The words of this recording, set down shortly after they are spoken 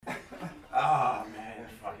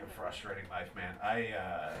frustrating life, man.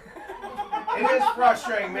 It is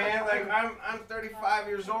frustrating, man. Like I'm 35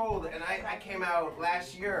 years old, and I came out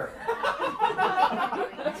last year.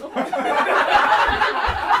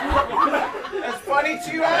 That's funny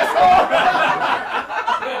to you, asshole.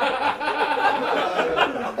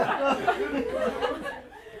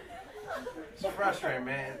 It's frustrating,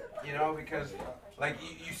 man. You know, because like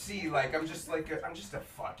you see, like I'm just a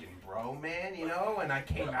fucking bro, man, you know. And I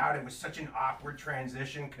came out. It was such an awkward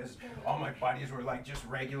transition because all my buddies were like just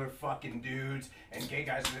regular fucking dudes, and gay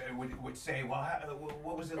guys would say, well,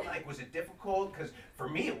 what was it like? Was it difficult? Because for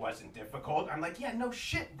me, it wasn't difficult. I'm like, yeah, no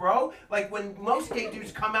shit, bro. Like when most gay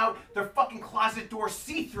dudes come out, their fucking closet door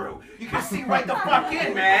see-through. You can see right the fuck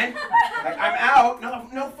in, man. Like I'm out.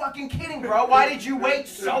 No fucking kidding, bro. Why did you wait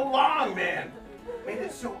so long, man? Man,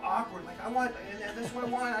 it's so awkward. Like that's what I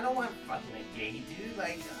want. I don't want fucking a gay dude.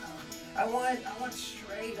 Like, I want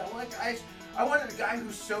straight. I want a guy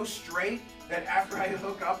who's so straight that after I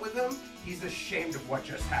hook up with him, he's ashamed of what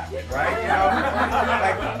just happened, right? You know?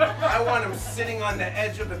 Like, I want him sitting on the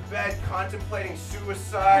edge of the bed contemplating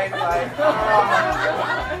suicide. Like,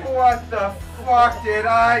 oh, what the fuck did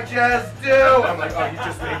I just do? I'm like, oh, you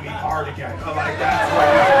just made me hard again. I'm like, that's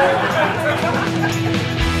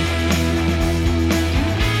what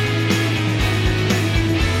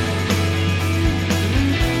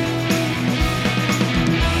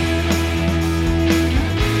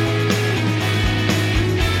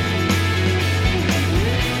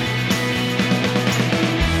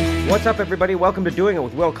What's up, everybody? Welcome to Doing It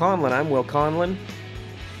with Will Conlon. I'm Will Conlon.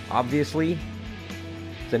 Obviously,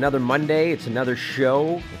 it's another Monday. It's another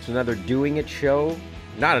show. It's another Doing It show.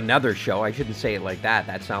 Not another show. I shouldn't say it like that.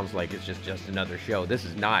 That sounds like it's just another show. This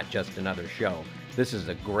is not just another show. This is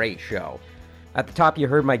a great show. At the top, you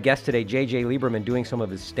heard my guest today, JJ Lieberman, doing some of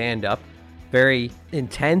his stand-up. Very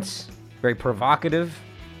intense, very provocative,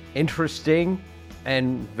 interesting,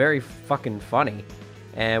 and very fucking funny.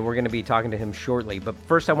 And we're going to be talking to him shortly. But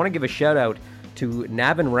first, I want to give a shout-out to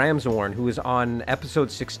Navin Ramzorn, who is on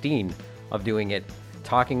episode 16 of Doing It,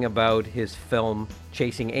 talking about his film,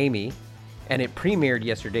 Chasing Amy. And it premiered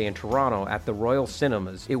yesterday in Toronto at the Royal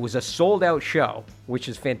Cinemas. It was a sold-out show, which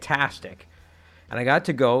is fantastic. And I got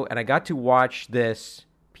to go, and I got to watch this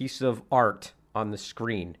piece of art on the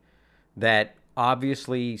screen that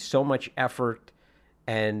obviously so much effort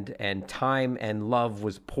and time and love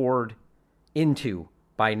was poured into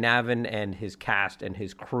by Navin and his cast and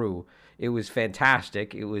his crew. It was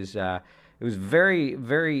fantastic. It was very,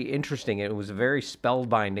 very interesting. It was a very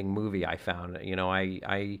spellbinding movie, I found. You know,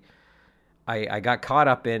 I got caught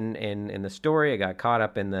up in the story. I got caught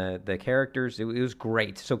up in the characters. It was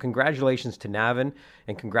great. So congratulations to Navin,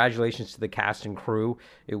 and congratulations to the cast and crew.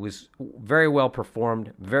 It was very well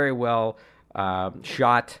performed, very well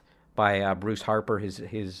shot by Bruce Harper, his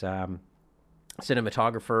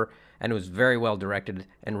cinematographer, and it was very well directed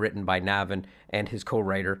and written by Navin and his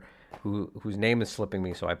co-writer, whose name is slipping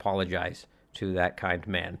me, so I apologize to that kind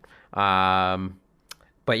man.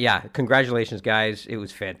 But yeah, congratulations, guys. It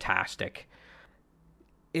was fantastic.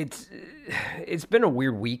 It's been a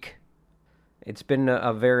weird week. It's been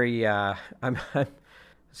a very I'm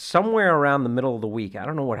somewhere around the middle of the week. I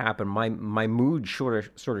don't know what happened. My mood sort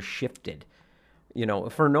of shifted, you know,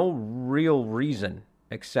 for no real reason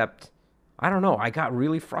except, I don't know, I got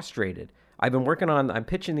really frustrated. I'm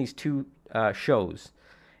pitching these two shows,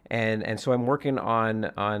 and so I'm working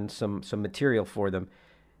on some material for them.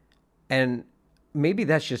 And maybe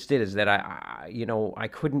that's just it, is that I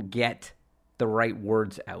couldn't get the right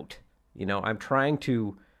words out. You know, I'm trying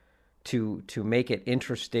to make it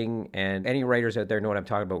interesting, and any writers out there know what I'm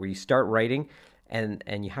talking about, where you start writing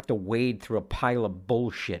and you have to wade through a pile of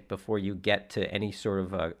bullshit before you get to any sort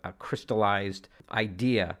of a crystallized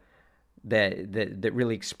idea that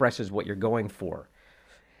really expresses what you're going for.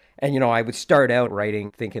 And, you know, I would start out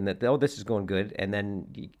writing thinking that, oh, this is going good. And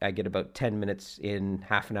then I get about 10 minutes in,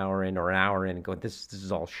 half an hour in, or an hour in, and go, this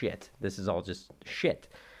is all shit. This is all just shit.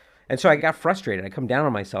 And so I got frustrated. I come down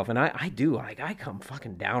on myself, and I come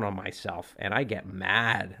fucking down on myself, and I get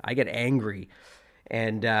mad. I get angry.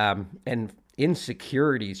 And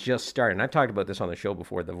insecurities just start. And I've talked about this on the show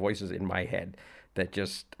before, the voices in my head that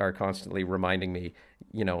just are constantly reminding me,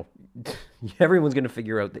 you know, everyone's going to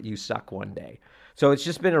figure out that you suck one day. So it's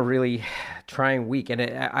just been a really trying week. And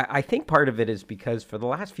I think part of it is because for the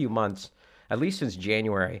last few months, at least since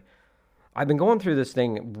January, I've been going through this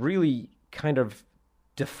thing, really kind of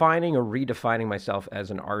defining or redefining myself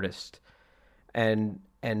as an artist and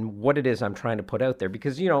what it is I'm trying to put out there.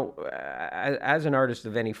 Because, you know, as an artist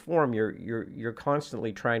of any form, you're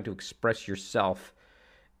constantly trying to express yourself,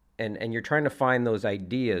 and you're trying to find those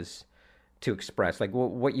ideas to express, like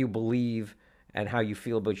what you believe and how you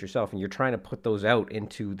feel about yourself, and you're trying to put those out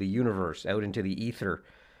into the universe, out into the ether,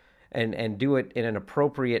 and do it in an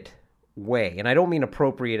appropriate way. And I don't mean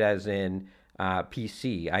appropriate as in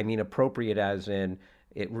PC. I mean appropriate as in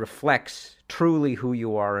it reflects truly who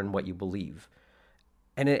you are and what you believe.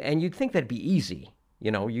 And you'd think that'd be easy.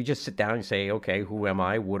 You know, you just sit down and say, okay, who am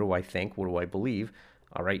I? What do I think? What do I believe?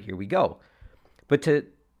 All right, here we go. But to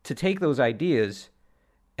take those ideas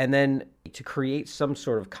and then to create some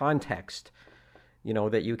sort of context, you know,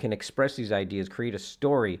 that you can express these ideas, create a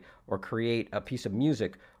story or create a piece of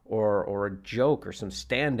music or a joke or some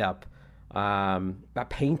stand-up, a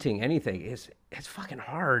painting, anything, it's fucking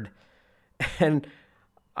hard. And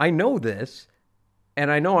I know this,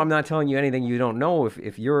 and I know I'm not telling you anything you don't know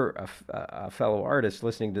if you're a fellow artist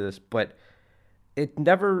listening to this, but it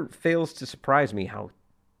never fails to surprise me how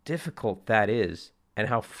difficult that is and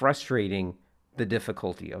how frustrating the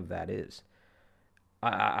difficulty of that is.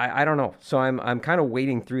 I don't know. So I'm kind of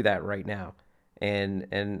wading through that right now, and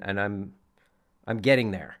I'm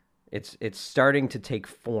getting there. It's starting to take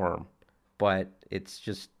form, but it's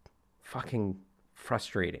just fucking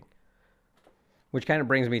frustrating. Which kind of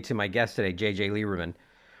brings me to my guest today, JJ Lieberman.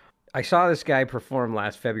 I saw this guy perform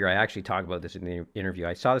last February. I actually talked about this in the interview.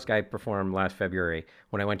 I saw this guy perform last February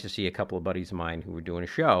when I went to see a couple of buddies of mine who were doing a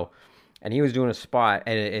show, and he was doing a spot,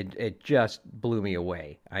 and it just blew me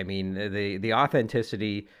away. I mean, the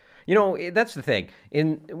authenticity. You know, that's the thing.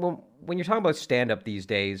 When you're talking about stand-up these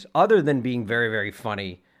days, other than being very, very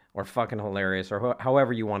funny or fucking hilarious or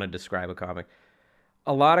however you want to describe a comic,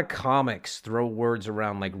 a lot of comics throw words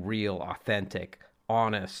around like real, authentic,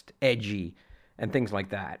 honest, edgy, and things like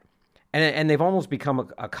that. And they've almost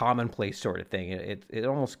become a commonplace sort of thing. It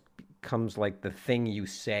almost becomes like the thing you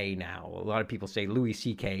say now. A lot of people say Louis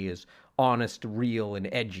C.K. is honest, real, and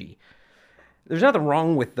edgy. There's nothing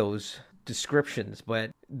wrong with those descriptions,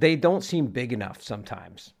 but they don't seem big enough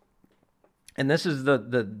sometimes. And this is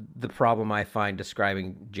the problem I find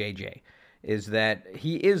describing JJ, is that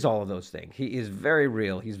he is all of those things. He is very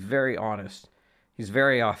real. He's very honest. He's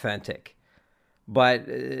very authentic. But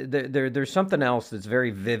there's something else that's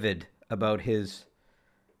very vivid about his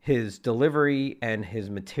delivery and his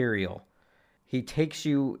material. He takes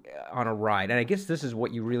you on a ride. And I guess this is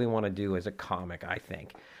what you really want to do as a comic, I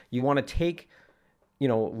think. You want to take, you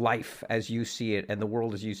know, life as you see it and the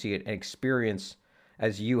world as you see it and experience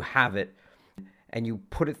as you have it. And you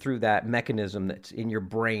put it through that mechanism that's in your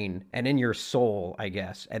brain and in your soul, I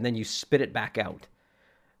guess. And then you spit it back out.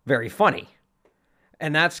 Very funny.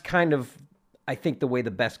 And that's kind of, I think, the way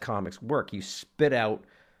the best comics work. You spit out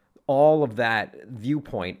all of that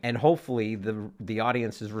viewpoint, and hopefully the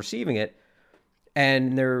audience is receiving it,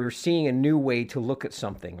 and they're seeing a new way to look at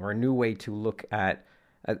something, or a new way to look at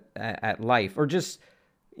life, or just,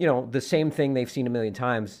 you know, the same thing they've seen a million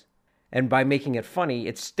times. And by making it funny,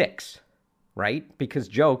 it sticks, right? Because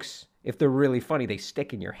jokes, if they're really funny, they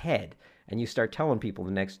stick in your head, and you start telling people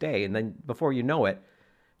the next day, and then before you know it,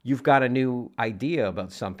 you've got a new idea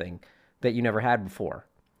about something that you never had before.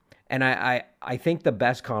 And I think the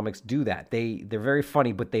best comics do that. They're very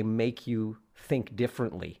funny, but they make you think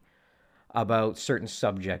differently about certain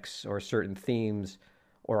subjects or certain themes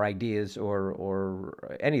or ideas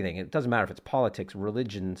or anything. It doesn't matter if it's politics,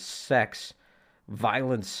 religion, sex,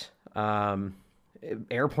 violence,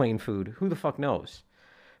 airplane food. Who the fuck knows?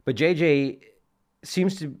 But JJ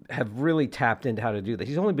seems to have really tapped into how to do this.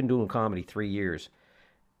 He's only been doing comedy 3 years,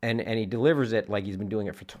 and he delivers it like he's been doing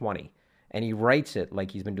it for 20. And he writes it like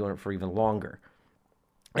he's been doing it for even longer.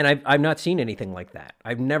 And I've not seen anything like that.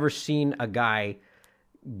 I've never seen a guy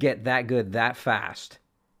get that good that fast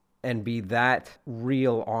and be that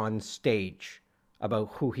real on stage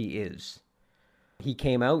about who he is. He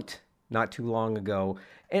came out not too long ago.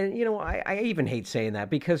 And, you know, I even hate saying that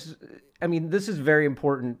because, I mean, this is very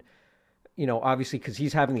important, you know, obviously because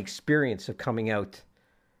he's having the experience of coming out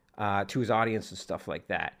to his audience and stuff like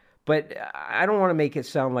that. But I don't want to make it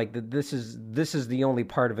sound like that this is the only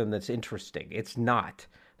part of him that's interesting. It's not.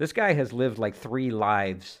 This guy has lived like 3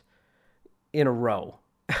 lives in a row.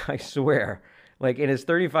 I swear. Like in his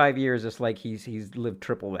 35 years, it's like he's lived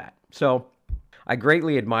triple that. So I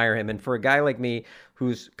greatly admire him. And for a guy like me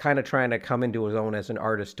who's kind of trying to come into his own as an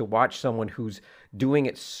artist, to watch someone who's doing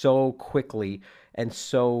it so quickly and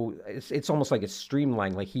so it's almost like it's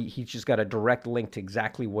streamlined. Like he's just got a direct link to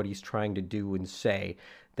exactly what he's trying to do and say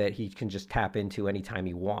that he can just tap into anytime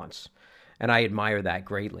he wants. And I admire that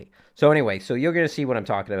greatly. So anyway, so you're going to see what I'm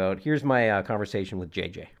talking about. Here's my conversation with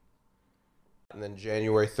JJ. And then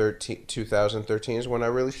January 2013 is when I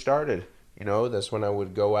really started. You know, that's when I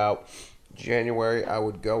would go out. January, I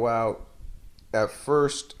would go out at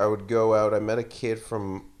first I would go out. I met a kid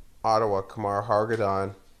from Ottawa, Kamar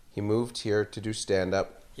Hargadon. He moved here to do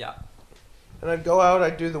stand-up. Yeah. And I'd go out.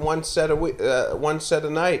 I'd do the one set a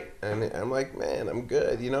night, and I'm like, man, I'm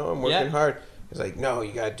good. I'm working hard. He's like, no,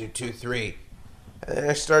 you gotta do 2, 3. And then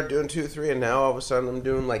I started doing 2, 3, and now all of a sudden I'm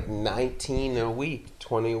doing like 19 a week,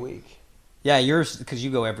 20 a week. Yeah, yours, because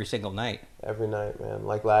you go every single night. Every night, man.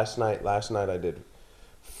 Like last night I did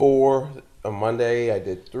 4 on Monday. I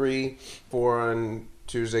did 3, 4 on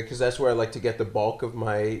Tuesday, because that's where I like to get the bulk of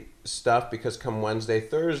my stuff. Because come Wednesday,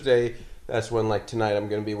 Thursday, that's when, like tonight, I'm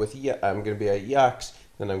gonna be at Yucks.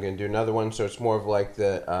 Then I'm gonna do another one. So it's more of like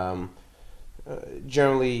the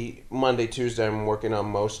generally Monday, Tuesday, I'm working on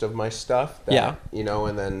most of my stuff. And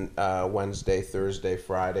then Wednesday, Thursday,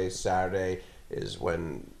 Friday, Saturday is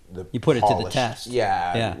when you put it to the test.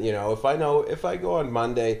 Yeah. If I go on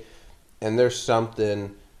Monday and there's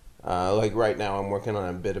something like right now, I'm working on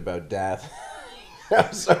a bit about death.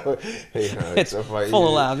 So it's so funny. Full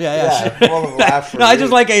of laughs. Yeah. Full of laughs. No, I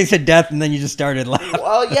just like how you said death and then you just started laughing.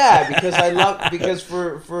 Well, yeah, because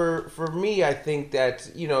for me, I think that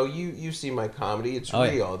you see my comedy. It's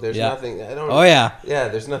real. There's nothing. I don't. Oh yeah. Yeah,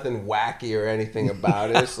 there's nothing wacky or anything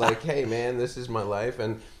about it. It's like, hey man, this is my life,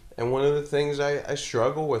 and one of the things I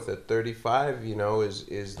struggle with at 35,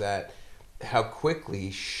 is that how quickly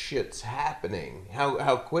shit's happening.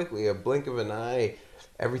 How quickly, a blink of an eye,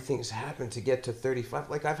 everything's happened to get to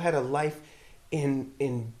 35. Like, I've had a life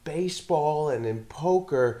in baseball and in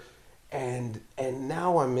poker, and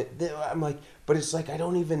now I'm like, but it's like I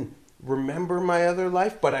don't even remember my other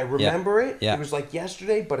life, but I remember it. Yeah. It was like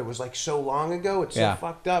yesterday, but it was like so long ago. It's so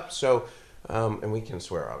fucked up. So, and we can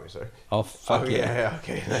swear, obviously. Oh, fuck yeah. Yeah,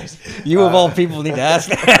 okay, nice. You of all people need to ask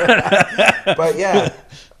that. But yeah,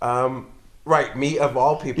 right, me of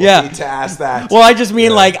all people need to ask that. Well, I just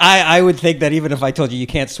mean like I would think that even if I told you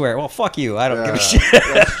can't swear, well, fuck you. I don't give a shit.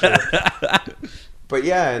 That's true. But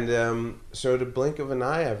yeah, and so to blink of an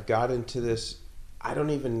eye, I've got into this. I don't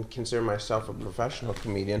even consider myself a professional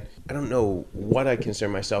comedian. I don't know what I consider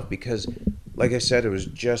myself, because, like I said, it was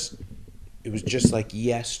just like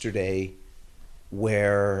yesterday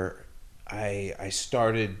where I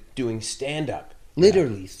started doing stand-up.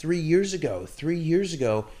 Literally 3 years ago. 3 years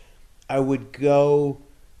ago, I would go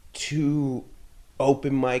to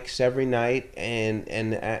open mics every night, and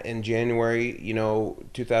in January,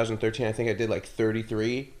 2013, I think I did like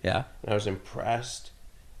 33. Yeah. And I was impressed.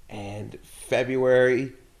 And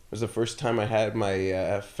February was the first time I had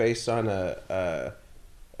my face on a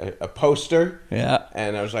poster. Yeah.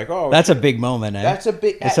 And I was like, oh, that's a big moment, eh? That's a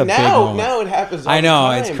big. It's a now, big moment. Now it happens all I know,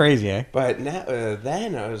 the time. it's crazy, eh? But now,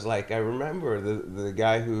 then I was like, I remember the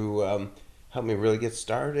guy who helped me really get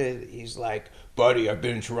started. He's like, buddy, I've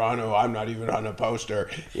been in Toronto. I'm not even on a poster,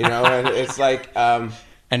 and it's like.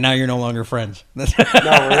 And now you're no longer friends. No,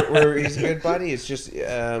 he's a good buddy. It's just,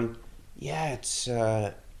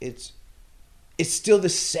 it's still the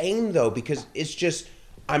same though, because it's just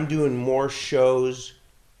I'm doing more shows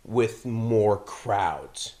with more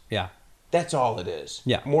crowds. Yeah. That's all it is.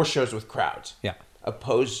 Yeah. More shows with crowds. Yeah.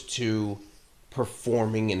 Opposed to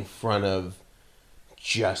performing in front of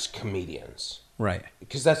just comedians. Right.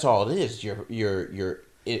 Because that's all it is. Your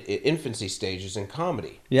infancy stages in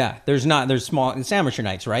comedy. Yeah. There's small, it's amateur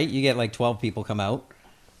nights, right? You get like 12 people come out.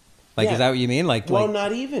 Like, is that what you mean? Well,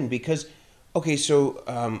 not even, because, okay,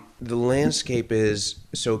 so the landscape is,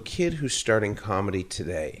 so a kid who's starting comedy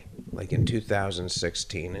today, like in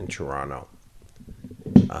 2016 in Toronto,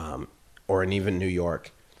 or in even New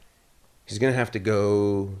York, he's going to have to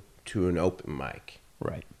go to an open mic.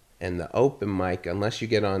 Right. And the open mic, unless you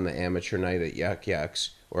get on the amateur night at Yuck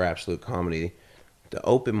Yucks or Absolute Comedy, the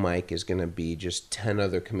open mic is going to be just 10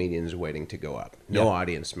 other comedians waiting to go up. No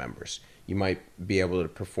audience members. You might be able to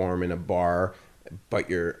perform in a bar, but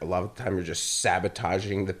a lot of the time you're just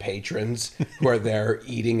sabotaging the patrons who are there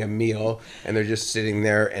eating a meal, and they're just sitting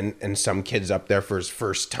there, and some kid's up there for his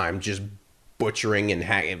first time just butchering and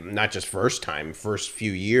hacking, not just first time, first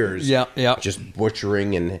few years. Yeah. Just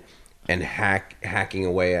butchering and hacking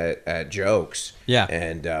away at jokes. Yeah.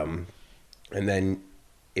 And then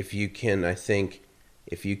if you can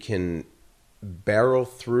barrel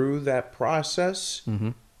through that process,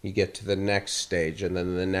 you get to the next stage, and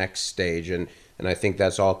then the next stage, and I think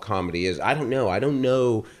that's all comedy is. I don't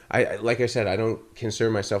know. Like I said, I don't consider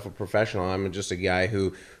myself a professional. I'm just a guy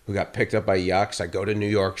who got picked up by Yucks. I go to New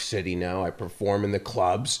York City now. I perform in the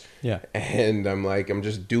clubs. Yeah. And I'm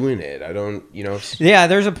just doing it. I don't, Yeah,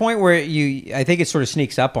 there's a point where I think it sort of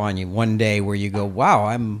sneaks up on you one day where you go, wow,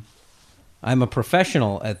 I'm a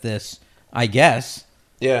professional at this, I guess.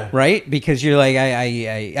 Yeah. Right? Because you're like,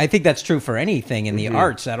 I think that's true for anything in the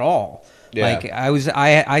arts at all. Yeah. Like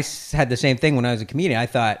I had the same thing when I was a comedian. I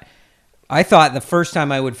thought the first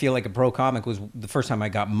time I would feel like a pro comic was the first time I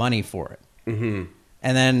got money for it. Mm-hmm.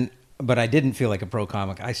 And then, but I didn't feel like a pro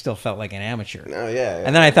comic. I still felt like an amateur. Oh yeah.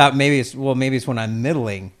 And then I thought maybe it's when I'm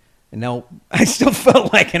middling. No, I still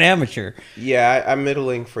felt like an amateur. Yeah, I'm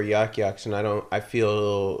middling for Yuck Yucks, and I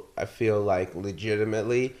feel like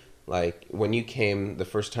legitimately, like when you came the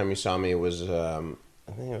first time you saw me, it was I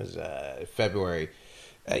think it was February.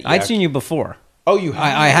 I'd seen you before. Oh, you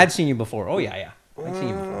had? I had seen you before. Oh yeah. I'd seen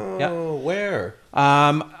you before. Yeah. Where?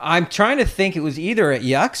 I'm trying to think. It was either at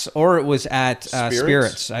Yucks or it was at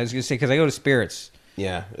Spirits? I was gonna say because I go to Spirits.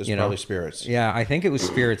 Yeah, it was probably Spirits. Yeah, I think it was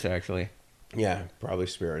Spirits actually. Yeah, probably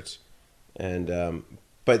Spirits. And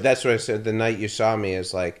but that's what I said. The night you saw me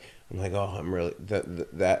is like, I'm like, oh, I'm really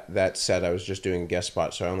that set. I was just doing a guest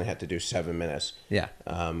spot, so I only had to do 7 minutes. Yeah.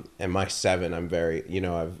 And my 7, I'm very,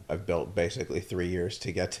 I've built basically 3 years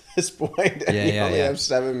to get to this point, and you only have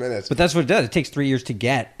 7 minutes. But that's what it does. It takes 3 years to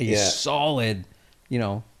get a solid,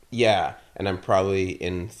 Yeah, and I'm probably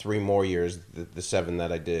in 3 more years. The 7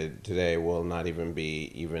 that I did today will not even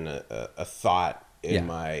be a thought in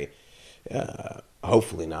my.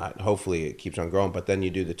 Hopefully not. Hopefully it keeps on growing. But then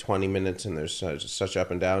you do the 20 minutes and there's such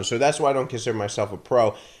up and down. So that's why I don't consider myself a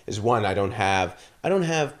pro. Is one, I don't have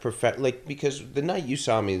because the night you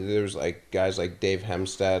saw me, there was like guys like Dave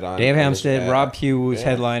Hempstead on. Dave Hempstead, Rob Pugh was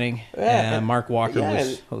headlining, and Mark Walker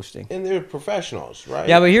was hosting. And they're professionals, right?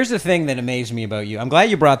 Yeah, but here's the thing that amazed me about you. I'm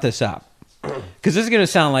glad you brought this up because this is gonna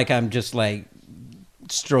sound like I'm just like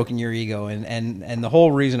stroking your ego, and the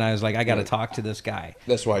whole reason I was like, I got to talk to this guy.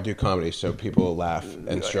 That's why I do comedy, so people will laugh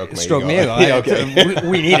and stroke my ego. Me ego. Yeah, okay.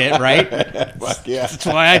 we need it, right? Fuck yeah. That's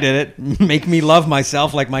why I did it. Make me love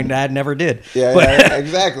myself like my dad never did. Yeah,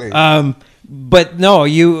 exactly. But no,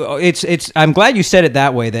 it's. I'm glad you said it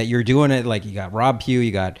that way. That you're doing it like you got Rob Pugh,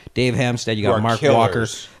 you got Dave Hempstead, you got Mark Walker.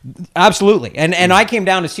 Absolutely, and I came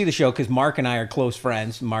down to see the show because Mark and I are close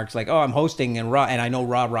friends. Mark's like, oh, I'm hosting, and I know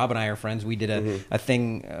Rob and I are friends. We did a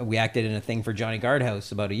thing. We acted in a thing for Johnny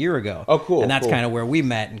Guardhouse about a year ago. Oh, cool. And that's kind of where we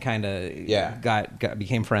met and kind of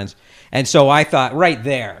became friends. And so I thought, right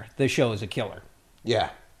there, the show is a killer. Yeah.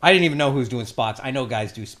 I didn't even know who was doing spots. I know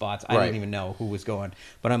guys do spots. I didn't even know who was going.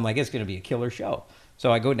 But I'm like, it's going to be a killer show.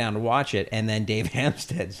 So I go down to watch it, and then Dave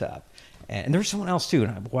Hempstead's up. And there's someone else, too.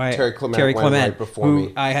 Terry Clement right before who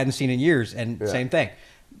me. I hadn't seen in years, and same thing.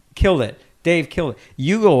 Killed it. Dave killed it.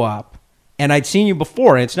 You go up, and I'd seen you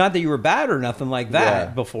before. And it's not that you were bad or nothing like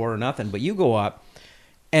that before or nothing, but you go up.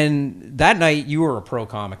 And that night, you were a pro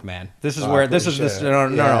comic, man. This is where this is this.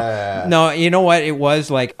 No. You know what? It was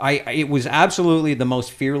like it was absolutely the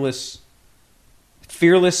most fearless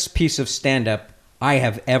piece of stand up I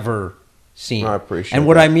have ever seen. I appreciate. And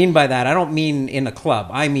what I mean by that, I don't mean in a club.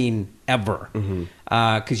 I mean ever.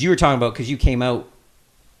 Because you were talking about because you came out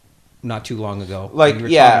not too long ago. Like you were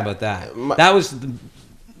talking about that. That was the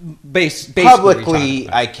basically publicly.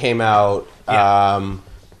 I came out.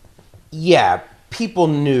 People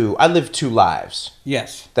knew I lived 2 lives.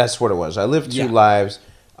 Yes. That's what it was. I lived 2 lives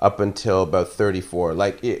up until about 34.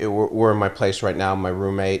 Like, we're in my place right now. My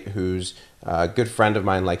roommate, who's a good friend of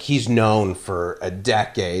mine, like, he's known for a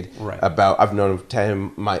decade about, I've known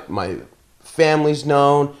him, my family's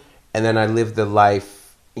known, and then I lived the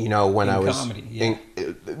life, when I was... comedy,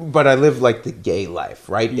 but I lived, like, the gay life,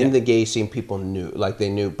 right? Yeah. In the gay scene, people knew, like, they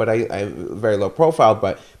knew, but I very low profile,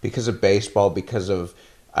 but because of baseball, because of...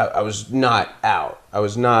 I was not out. I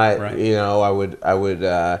was not, I would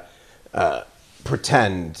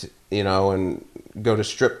pretend, and go to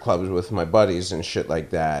strip clubs with my buddies and shit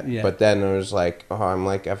like that. Yeah. But then it was like,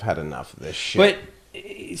 I've had enough of this shit.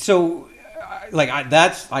 But, so,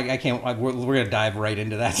 I can't, we're going to dive right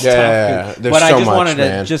into that stuff. Yeah. There's but so I just much, wanted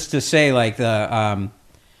man. to say, like, to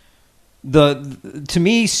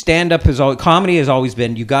me, stand-up comedy has always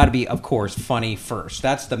been, you got to be, of course, funny first.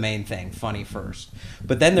 That's the main thing, funny first.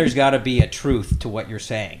 But then there's got to be a truth to what you're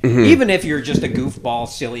saying. Mm-hmm. Even if you're just a goofball,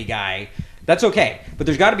 silly guy, that's okay. But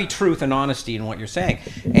there's got to be truth and honesty in what you're saying.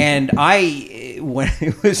 And it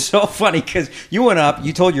was so funny because you went up,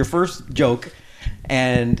 you told your first joke,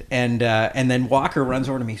 and then Walker runs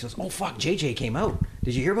over to me and says, "Oh, fuck, JJ came out.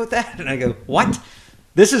 Did you hear about that?" And I go, "What?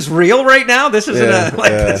 This is real right now. This isn't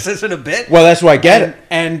this isn't a bit." Well, that's why I get it.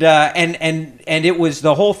 And it was,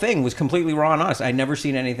 the whole thing was completely raw and honest. I'd never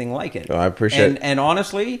seen anything like it. Oh, I appreciate it. And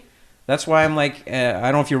honestly, that's why I'm like, I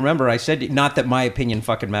don't know if you remember, I said, not that my opinion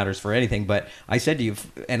fucking matters for anything, but I said to you,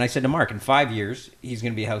 and I said to Mark, in 5 years, he's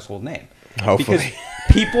going to be a household name. Hopefully. Because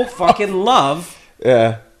people fucking love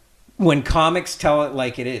when comics tell it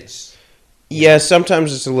like it is. Yeah,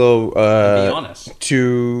 sometimes it's a little be honest.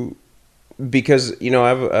 too because I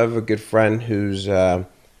have a good friend who's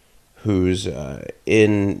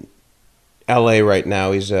in LA right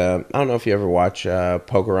now. He's I don't know if you ever watch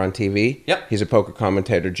poker on TV. Yep. He's a poker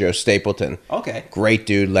commentator, Joe Stapleton. Okay. Great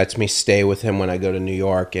dude. Lets me stay with him when I go to New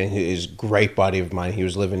York, and he's a great buddy of mine. He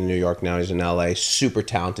was living in New York, now he's in LA. Super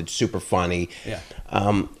talented, super funny. Yeah.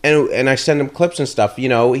 And I send him clips and stuff.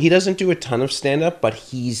 He doesn't do a ton of stand up, but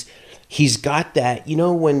he's got that.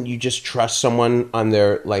 When you just trust someone on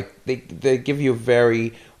their, like, they give you a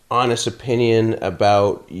very honest opinion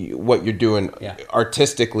about what you're doing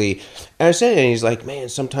artistically. And I said, and he's like, man,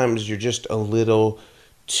 sometimes you're just a little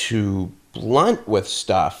too blunt with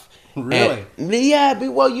stuff. Really?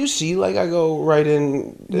 But you see, like, I go right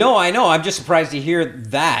in. No, I know. I'm just surprised to hear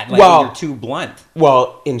that. Like, you're too blunt.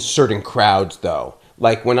 Well, in certain crowds, though.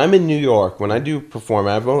 Like, when I'm in New York, when I do perform,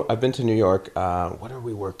 I've been to New York, what are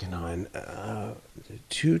we working on?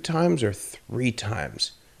 2 times or 3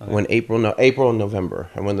 times? Okay. When April and November.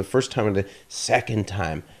 I went the first time and the second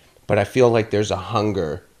time. But I feel like there's a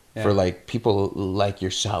hunger for, like, people like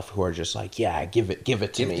yourself who are just like, yeah, give it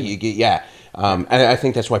to me. And I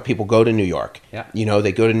think that's why people go to New York. Yeah.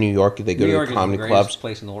 They go to New York. They go to the comedy clubs. New York is the greatest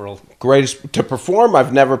place in the world. Greatest to perform.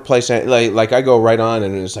 I've never played like I go right on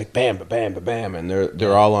and it's like bam, bam, bam, bam, and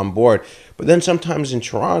they're all on board. But then sometimes in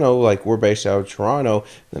Toronto, like we're based out of Toronto,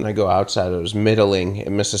 then I go outside. It was Middling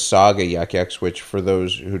in Mississauga, Yuk Yuk's, which for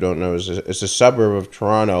those who don't know is a suburb of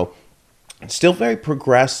Toronto. It's still very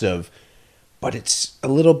progressive, but it's a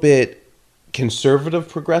little bit conservative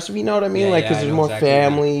progressive, you know what I mean? Because there's more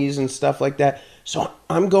families and stuff like that. So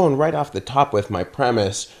I'm going right off the top with my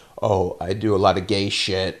premise. Oh, I do a lot of gay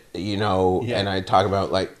shit, and I talk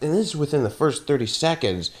about, like, and this is within the first 30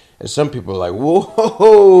 seconds, and some people are like,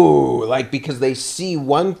 whoa, like, because they see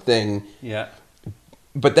one thing. Yeah.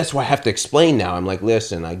 But that's why I have to explain now. I'm like,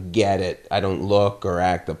 listen, I get it. I don't look or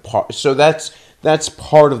act the part. So that's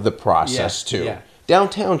part of the process too. Yeah.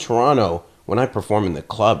 Downtown Toronto, when I perform in the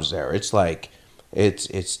clubs there, it's like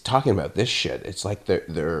it's talking about this shit. It's like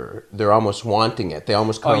they're almost wanting it. They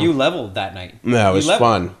almost come. Oh, you leveled that night. No, it was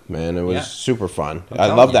fun, man. It was super fun. I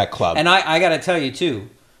love that club. And I got to tell you too,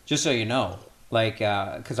 just so you know, like,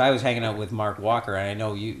 because I was hanging out with Mark Walker, and I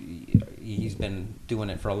know he's been doing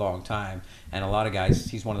it for a long time, and a lot of guys,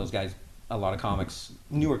 he's one of those guys a lot of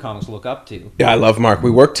newer comics look up to. Yeah, I love Mark.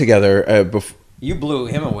 We worked together before. You blew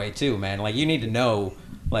him away too, man. Like, you need to know,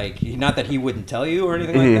 like, not that he wouldn't tell you or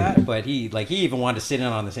anything like that, but he even wanted to sit in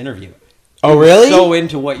on this interview. Oh, really? So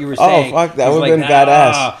into what you were saying. Oh, fuck, that would have been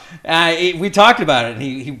badass. We talked about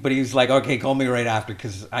it, but he was like, okay, call me right after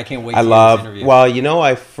because I can't wait to hear this interview. Well,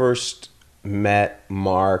 I first met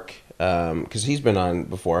Mark because he's been on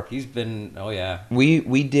before. He's been, oh yeah.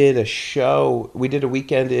 We did a show. We did a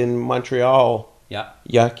weekend in Montreal. Yeah.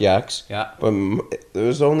 Yuk Yuk's. Yeah. But it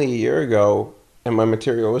was only a year ago, and my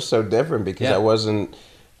material was so different because I wasn't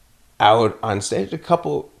out on stage. A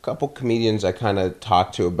couple comedians I kind of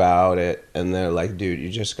talked to about it, and they're like, dude, you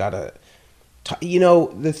just gotta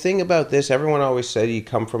the thing about this, everyone always said you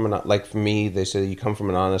come from like, for me, they said you come from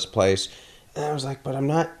an honest place, and I was like, but I'm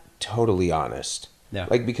not totally honest. Yeah.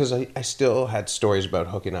 Like, because I still had stories about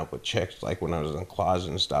hooking up with chicks, like when I was in the closet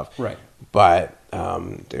and stuff. Right. But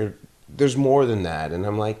there's more than that, and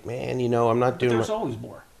I'm like, man, I'm not doing. There's always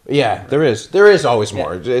more. Yeah, right. There is. There is always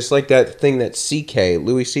more. Yeah. It's like that thing that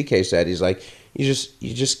Louis C.K. said. He's like, you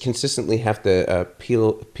just consistently have to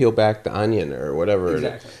peel back the onion or whatever.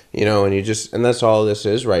 Exactly. And that's all this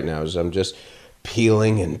is right now. Is I'm just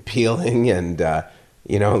peeling and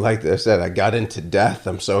like I said, I got into death.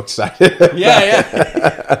 I'm so excited.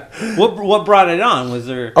 Yeah. What brought it on? Was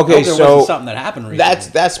there? Okay, so wasn't something that happened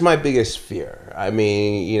recently. That's my biggest fear. I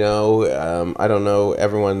mean, I don't know.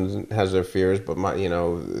 Everyone has their fears, but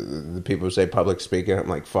the people who say public speaking, I'm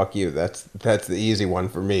like, fuck you. That's the easy one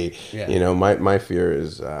for me. Yeah. My fear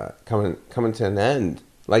is coming to an end.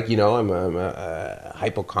 Like, I'm a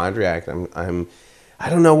hypochondriac. I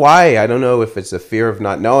don't know why. I don't know if it's a fear of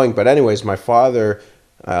not knowing. But anyways, my father,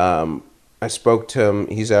 I spoke to him.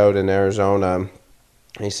 He's out in Arizona.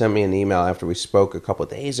 He sent me an email after we spoke a couple of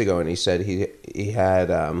days ago, and he said he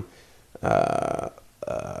had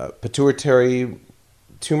pituitary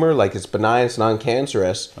tumor, like it's benign, it's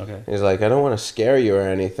non-cancerous. Okay. He's like, I don't want to scare you or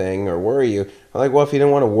anything or worry you. I'm like, well, if you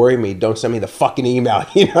don't want to worry me, don't send me the fucking email.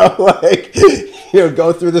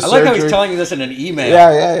 Go through the surgery. I like how he's telling you this in an email.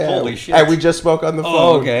 Yeah. Holy shit. And we just spoke on the phone.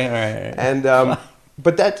 Oh, okay, all right. And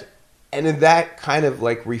but that kind of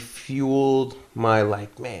like refueled my,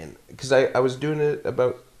 like, man, because I was doing it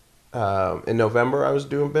about in November. I was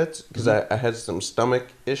doing bits because I had some stomach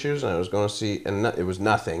issues, and I was going to see, and it was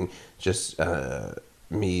nothing, just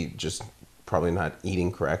me just probably not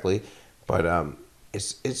eating correctly. But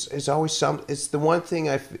it's always some. It's the one thing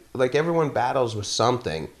like. Everyone battles with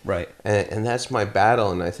something, Right. And that's my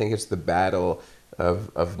battle. And I think it's the battle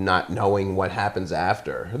of not knowing what happens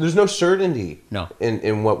after. There's no certainty. No.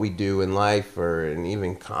 In what we do in life or in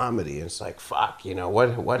even comedy. It's like fuck. You know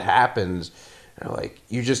what happens. And like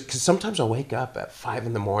you just because sometimes I'll wake up at 5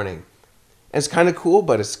 a.m. and it's kind of cool,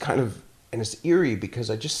 but it's kind of and it's eerie because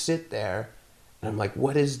I just sit there and I'm like,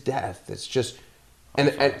 what is death? It's just.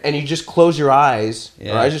 And you just close your eyes,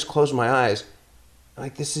 or I just close my eyes,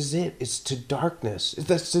 like this is it. It's to darkness.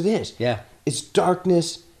 That's it is. Yeah. It's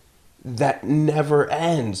darkness that never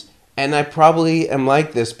ends. And I probably am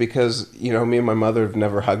like this because, you know, me and my mother have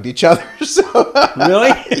never hugged each other. So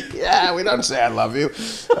Really? yeah, we don't say I love you.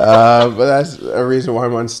 But that's a reason why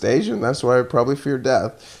I'm on stage, and that's why I probably fear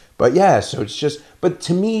death. But yeah, so it's just, but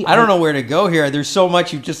to me... I don't know where to go here. There's so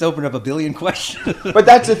much. You've just opened up a billion questions. But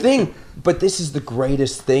that's the thing. But this is the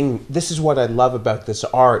greatest thing. This is what I love about this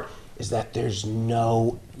art, is that there's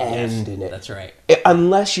no end in it. That's right.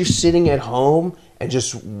 Unless you're sitting at home and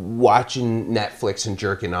just watching Netflix and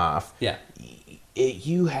jerking off. Yeah.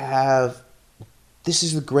 You have... This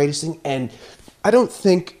is the greatest thing. And I don't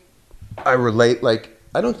think I relate, like...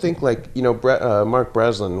 I don't think, like, you know, Mark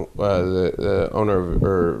Breslin, the owner of,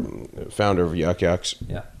 or founder of Yuck Yucks,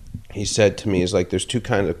 Yeah. he said to me, he's like, there's two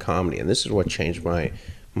kinds of comedy, and this is what changed my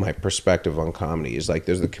perspective on comedy, is like,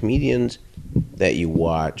 there's the comedians that you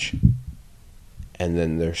watch, and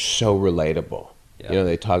then they're so relatable. Yeah. You know,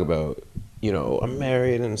 they talk about, you know, I'm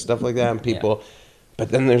married and stuff like that, and people, but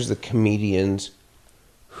then there's the comedians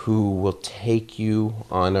who will take you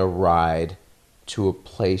on a ride to a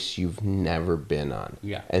place you've never been on.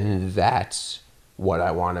 Yeah. And that's what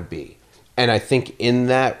I want to be. And I think in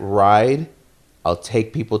that ride, I'll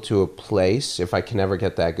take people to a place, if I can ever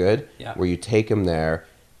get that good, where you take them there,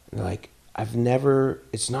 and they're like,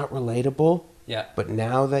 it's not relatable, but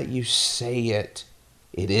now that you say it,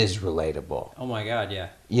 it is relatable. Oh my God, yeah.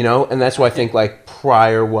 You know, and that's why I think like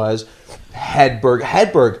Pryor was,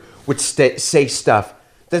 Hedberg would say stuff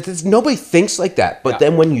that nobody thinks like that, but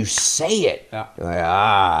then when you say it, you're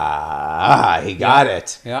like, he got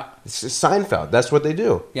it. Yeah, it's Seinfeld. That's what they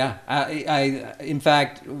do. Yeah, I in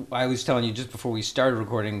fact, I was telling you just before we started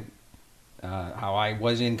recording how I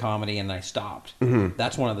was in comedy and I stopped. Mm-hmm.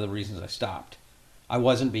 That's one of the reasons I stopped. I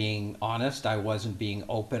wasn't being honest. I wasn't being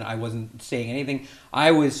open. I wasn't saying anything.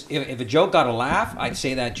 I was if a joke got a laugh, I'd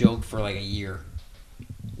say that joke for like a year.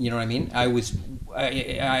 You know what I mean? I was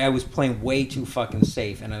playing way too fucking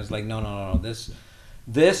safe, and I was like, no.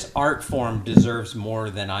 This art form deserves more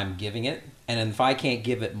than I'm giving it, and if I can't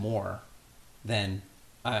give it more, then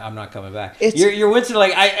I'm not coming back. You're Winston.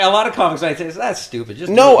 Like a lot of comics, I say that's stupid.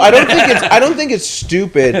 Just no, I don't think it's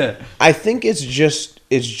stupid. I think it's just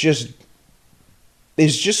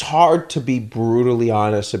hard to be brutally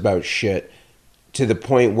honest about shit. To the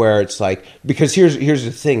point where it's like, because here's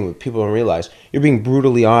the thing that people don't realize. You're being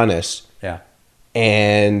brutally honest. Yeah.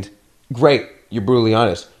 And great, you're brutally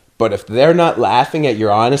honest. But if they're not laughing at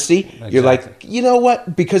your honesty, you're like, you know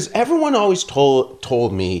what? Because everyone always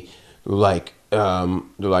told me, like, they're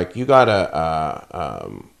like, you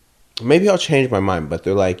gotta, maybe I'll change my mind, but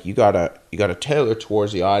they're like, you gotta tailor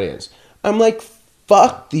towards the audience. I'm like,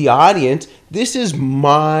 fuck the audience. This is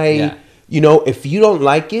my, you know, if you don't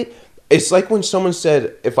like it, it's like when someone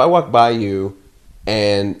said, if I walk by you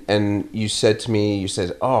and you said to me, you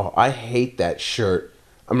said, oh, I hate that shirt.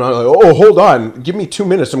 I'm not like, oh, hold on. Give me 2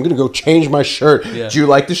 minutes. I'm going to go change my shirt. Yeah. Do you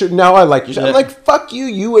like the shirt? Now I like your shirt. I'm like, fuck you.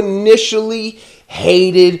 You initially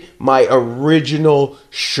hated my original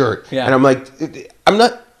shirt. Yeah. And I'm like, I'm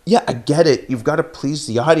not, yeah, I get it. You've got to please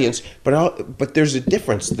the audience. But there's a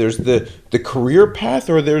difference. There's the career path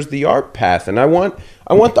or there's the art path. And I want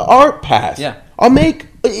the art path. Yeah. I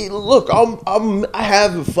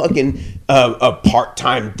have a fucking a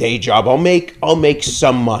part-time day job. I'll make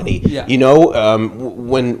some money. Yeah. You know,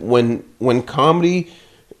 when comedy,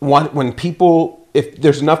 when people, if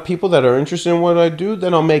there's enough people that are interested in what I do,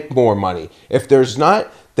 then I'll make more money. If there's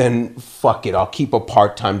not, then fuck it. I'll keep a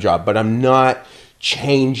part-time job. But I'm not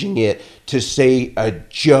changing it to say a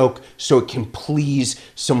joke so it can please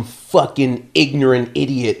some fucking ignorant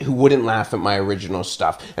idiot who wouldn't laugh at my original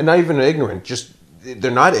stuff. And not even ignorant, just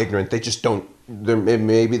they're not ignorant. They just don't.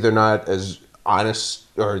 Maybe they're not as honest,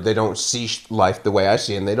 or they don't see life the way I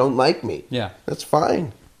see, and they don't like me. Yeah, that's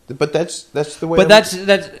fine. But that's the way. But that's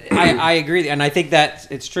I agree, and I think that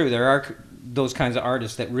it's true. those kinds of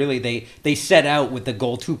artists that really they set out with the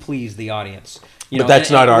goal to please the audience. But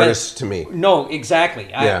that's not artists to me. No, exactly.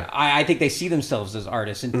 Yeah. I think they see themselves as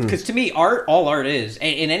artists, and because to me, all art is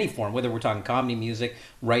in any form, whether we're talking comedy, music,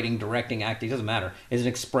 writing, directing, acting, doesn't matter, is an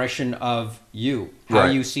expression of you, how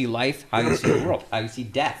you see life, how you see the world, how you see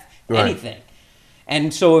death, anything.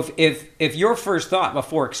 And so if your first thought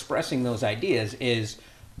before expressing those ideas is,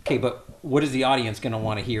 okay, but what is the audience going to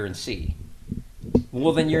want to hear and see?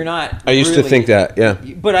 Well, then you're not. I used to think that, yeah.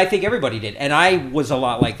 But I think everybody did, and I was a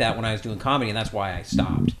lot like that when I was doing comedy, and that's why I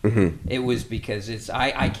stopped. It was because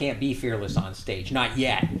I can't be fearless on stage, not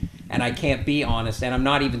yet, and I can't be honest, and I'm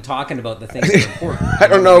not even talking about the things that are important. I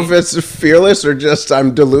don't know if it's fearless or just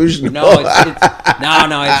I'm delusional. No,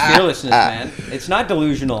 it's fearlessness, man. It's not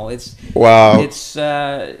delusional. It's wow. It's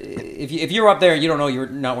if you're up there and you don't know you're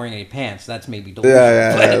not wearing any pants, that's maybe delusional.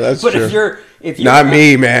 Yeah, that's true. But if you're not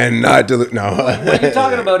me, man, not no. What you're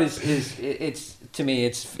talking about is it's to me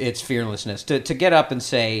it's fearlessness to get up and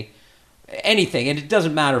say anything, and it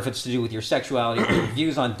doesn't matter if it's to do with your sexuality or your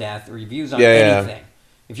views on death or your views on anything. Yeah.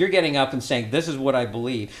 If you're getting up and saying this is what I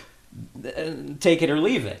believe, take it or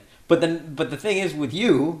leave it. But the thing is with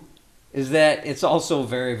you is that it's also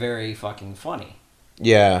very, very fucking funny.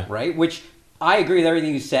 Yeah. Right? Which I agree with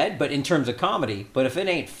everything you said, but in terms of comedy, but if it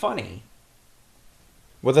ain't funny,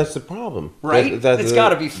 well, that's the problem, right? It's got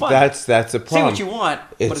to be fun. That's the problem. Say what you want,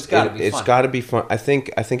 but it's got to be fun. It's got to be fun. I think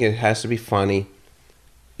it has to be funny.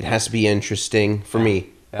 It has to be interesting for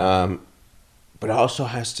me, but it also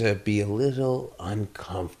has to be a little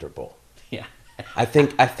uncomfortable. Yeah, I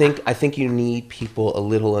think you need people a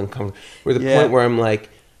little uncomfortable. We're the point where I'm like,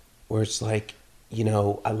 where it's like, you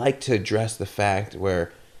know, I like to address the fact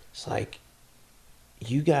where it's like,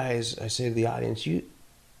 you guys, I say to the audience, you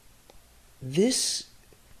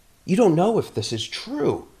don't know if this is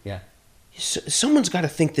true. Yeah. Someone's got to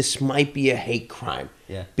think this might be a hate crime.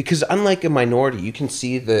 Yeah. Because unlike a minority, you can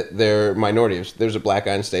see that they're minorities. There's a black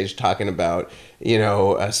guy on stage talking about, you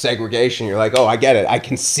know, segregation. You're like, oh, I get it. I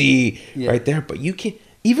can see right there. But you can't,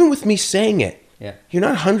 even with me saying it, you're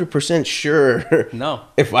not 100% sure. No.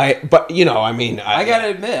 But you know, I mean, I gotta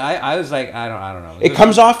admit, I was like, I don't know. It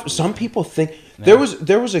comes off. Some people think there was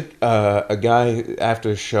a guy after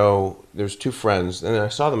the show. There's two friends, and I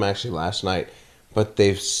saw them actually last night, but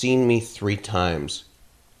they've seen me 3 times.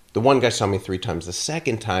 The one guy saw me 3 times. The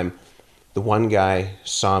second time, the one guy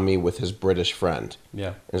saw me with his British friend.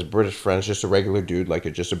 Yeah. His British friend's just a regular dude,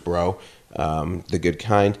 like just a bro, the good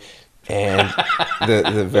kind. And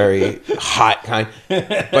the very hot kind.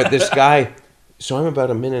 But this guy, so I'm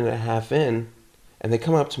about a minute and a half in, and they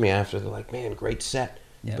come up to me after, they're like, man, great set.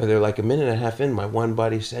 Yeah. But they're like a minute and a half in, my one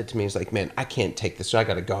buddy said to me, he's like, man, I can't take this, so I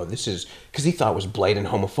gotta go. This is, because he thought it was blatant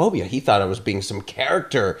homophobia. He thought I was being some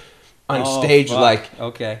character on stage, fuck. Like,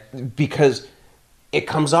 okay, because it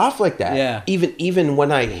comes off like that. Yeah. Even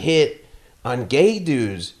when I hit on gay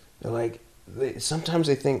dudes, they're like, sometimes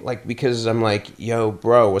they think, like, because I'm like, yo,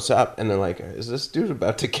 bro, what's up? And they're like, is this dude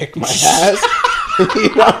about to kick my ass?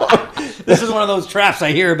 You know? This is one of those traps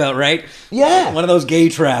I hear about, right? Yeah. One of those gay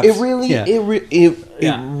traps. It really, it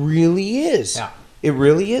really is. Yeah. It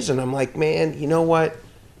really is. And I'm like, man, you know what?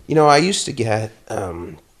 You know, I used to get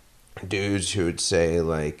dudes who would say,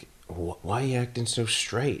 like, why are you acting so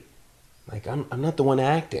straight? Like, I'm not the one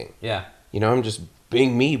acting. Yeah. You know, I'm just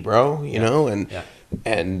being me, bro, you know? And... Yeah.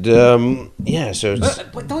 And so it's,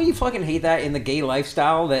 but don't you fucking hate that in the gay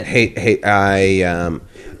lifestyle? That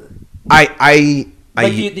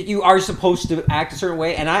you are supposed to act a certain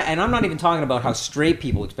way, and I'm not even talking about how straight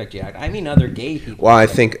people expect you to act. I mean other gay people. Well, I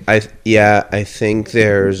think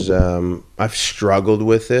there's I've struggled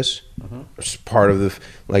with this. It's part of the,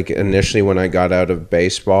 like, initially when I got out of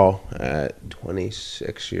baseball at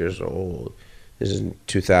 26 years old. This is in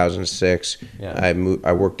 2006. Yeah.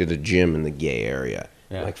 I worked at a gym in the gay area.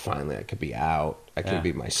 Yeah. Like, finally, I could be out. I could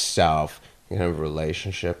be myself. I can have a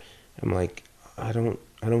relationship. I'm like, I don't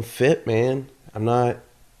fit, man. I'm not.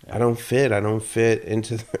 Yeah. I don't fit. I don't fit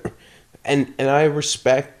into the. And I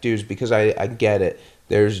respect dudes because I get it.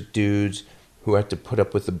 There's dudes who have to put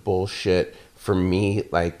up with the bullshit for me,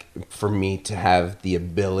 like, for me to have the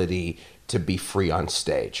ability to be free on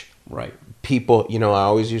stage. Right. People, you know, I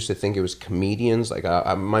always used to think it was comedians. Like,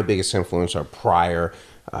 my biggest influence are Pryor,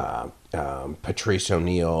 Patrice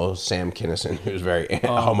O'Neill, Sam Kinison, who's very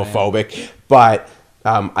homophobic. Man. But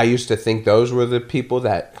I used to think those were the people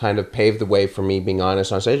that kind of paved the way for me being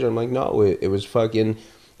honest on stage. I'm like, no, it was fucking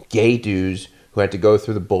gay dudes who had to go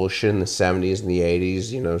through the bullshit in the 70s and the 80s,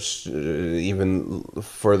 you know, even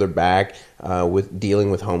further back with dealing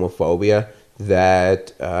with homophobia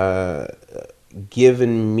that...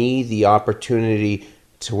 given me the opportunity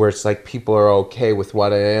to where it's like people are okay with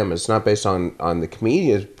what I am. It's not based on the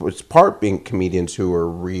comedians. It's part being comedians who are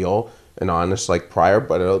real and honest like Pryor,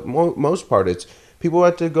 but most part it's people who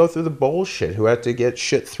had to go through the bullshit, who had to get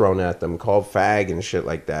shit thrown at them, called fag and shit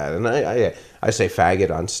like that. And I say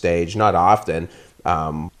faggot on stage, not often.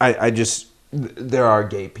 I just, there are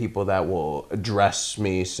gay people that will address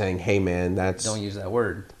me saying, hey man, that's... Don't use that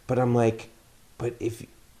word. But I'm like, but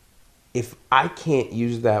if I can't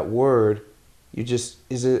use that word, you just,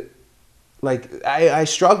 is it, like, I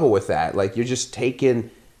struggle with that. Like, you're just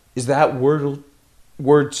taking, is that word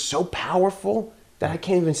so powerful that I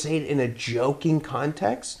can't even say it in a joking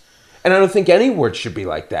context? And I don't think any word should be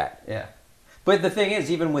like that. Yeah. But the thing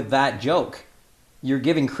is, even with that joke, you're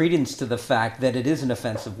giving credence to the fact that it is an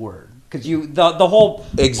offensive word. Because the whole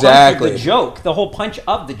exactly punch of the joke, the whole punch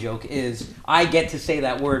of the joke is, I get to say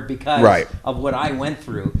that word because right. of what I went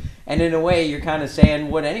through. And in a way, you're kind of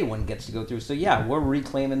saying what anyone gets to go through. So yeah, I'm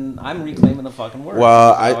reclaiming the fucking word.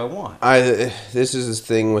 Well, I want. This is the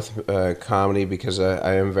thing with comedy, because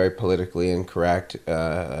I am very politically incorrect.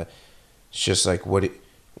 It's just like, what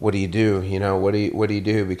do you do? You know, what do you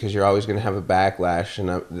do? Because you're always going to have a backlash.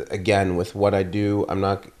 And again, with what I do, I'm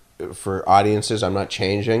not, for audiences, I'm not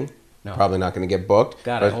changing. No. Probably not going to get booked.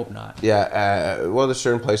 God, I hope not. Yeah. Well, there's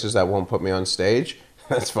certain places that won't put me on stage.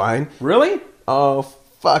 That's fine. Really? Oh,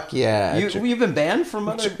 fuck yeah. You've been banned from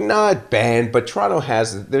other... Not banned, but Toronto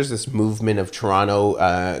there's this movement of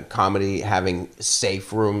Toronto comedy having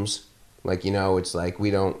safe rooms. Like, you know, it's like, we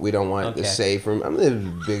don't want the safe room. I'm the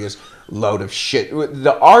biggest load of shit.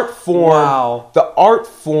 The art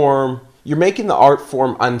form, you're making the art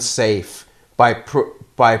form unsafe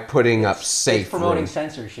by putting up safe promoting rooms.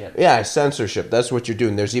 Censorship. Yeah, censorship. That's what you're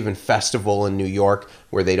doing. There's even festival in New York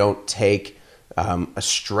where they don't take a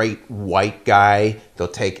straight white guy. They'll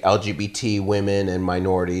take LGBT women and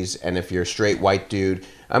minorities. And if you're a straight white dude,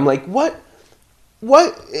 I'm like, what?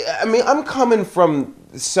 I mean, I'm coming from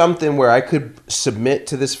something where I could submit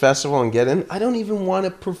to this festival and get in. I don't even want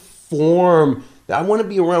to perform. I want to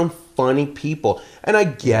be around funny people. And I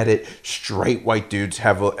get it. Straight white dudes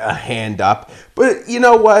have a hand up. But you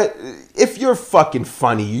know what? If you're fucking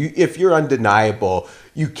funny, if you're undeniable,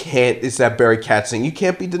 you can't, it's that Barry Katz thing, you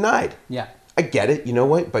can't be denied. Yeah. I get it, you know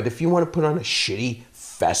what? But if you want to put on a shitty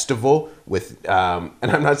festival with, and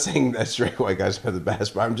I'm not saying that straight white guys are the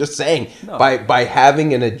best, but I'm just saying by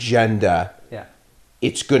having an agenda,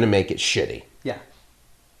 it's going to make it shitty. Yeah.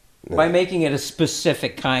 By making it a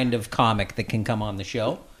specific kind of comic that can come on the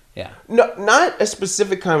show. Yeah. No, not a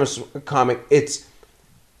specific kind of comic. It's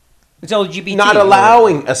LGBT. Not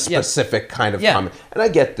allowing a specific kind of comic. And I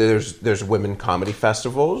get there's women comedy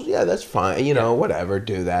festivals. Yeah, that's fine. You know, whatever,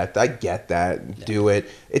 do that. I get that. Do it.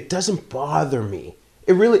 It doesn't bother me.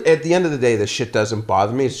 It really, at the end of the day, this shit doesn't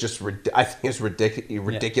bother me. It's just, I think it's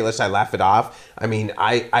ridiculous. I laugh it off. I mean,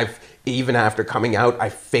 I've, even after coming out, I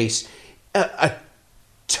face a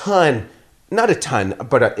ton, not a ton,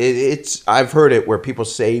 but I've heard it where people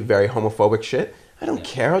say very homophobic shit. I don't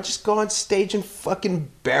care. I'll just go on stage and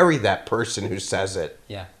fucking bury that person who says it.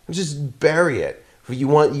 Yeah. I'll just bury it. If you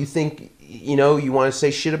want to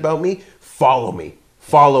say shit about me, follow me.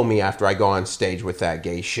 Follow me after I go on stage with that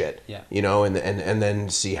gay shit. Yeah. You know, and then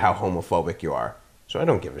see how homophobic you are. So I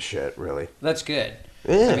don't give a shit, really. That's good.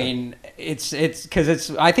 Yeah. I mean, it's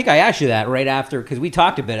because I think I asked you that right after, because we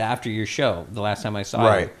talked a bit after your show the last time I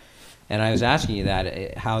saw you. And I was asking you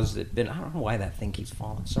that, how's it been? I don't know why that thing keeps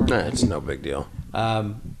falling. Sorry. Nah, it's no big deal.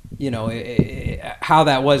 You know, how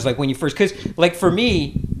that was, like, when you first... Because, like, for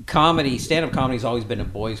me, stand-up comedy has always been a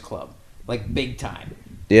boys' club. Like, big time.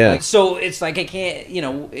 Yeah. Like, so it's like, I can't, you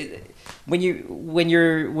know... When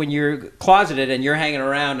you're closeted and you're hanging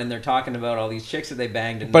around and they're talking about all these chicks that they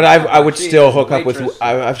banged... And but I would still hook up with...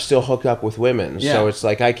 I've still hooked up with women. Yeah. So it's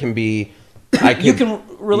like I can be... you can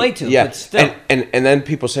relate to them, but still. And then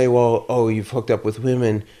people say, well, oh, you've hooked up with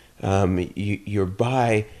women, you're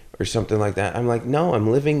bi or something like that. I'm like, no,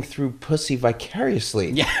 I'm living through pussy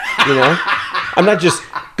vicariously. Yeah. You know? I'm not just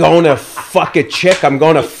going to fuck a chick. I'm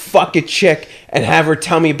going to fuck a chick and have her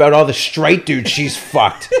tell me about all the straight dudes she's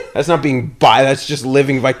fucked. That's not being bi. That's just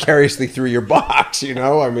living vicariously through your box, you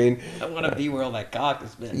know? I mean... I want to be where all that cock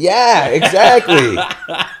has been. Yeah, exactly.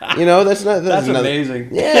 You know, that's amazing.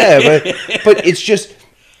 Yeah, but it's just...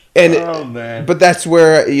 And, oh, man. But that's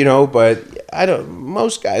where, you know, but I don't...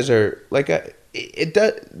 Most guys are, like... It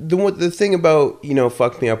does... The thing about, you know,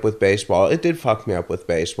 fuck me up with baseball, it did fuck me up with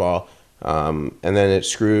baseball. And then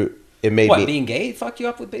it made me... being gay fucked you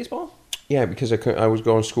up with baseball? Yeah, because I was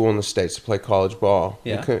going to school in the States to play college ball.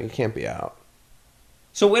 Yeah. You can't be out.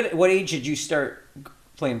 So what age did you start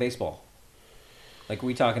playing baseball? Like, are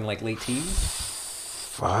we talking like late teens?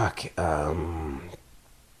 Fuck. I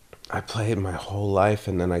played my whole life,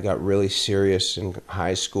 and then I got really serious in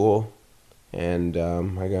high school, and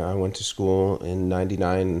I went to school in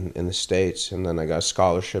 '99 in the States, and then I got a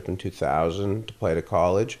scholarship in 2000 to play to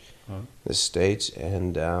college in the States,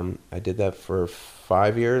 and I did that for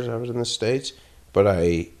 5 years. I was in the States, but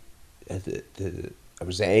I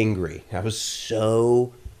was angry. I was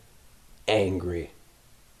so angry.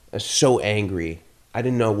 I was so angry. I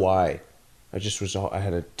didn't know why. I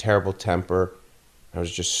had a terrible temper. I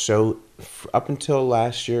was just so, up until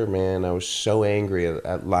last year, man, I was so angry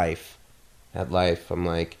at life. I'm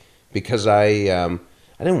like, because I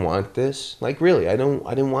didn't want this. Like, really, I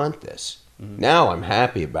didn't want this. Mm-hmm. Now I'm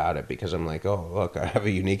happy about it because I'm like, oh, look, I have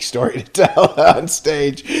a unique story to tell on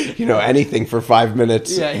stage. You know, anything for 5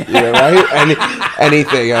 minutes. Yeah. You know, right?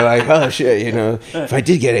 Anything. I'm like, oh, shit, you know, if I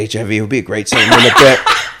did get HIV, it would be a great 7-minute bit.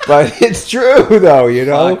 But it's true, though, you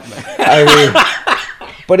know? I mean,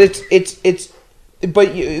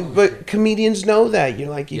 but comedians know that. You're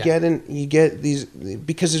like, you get these,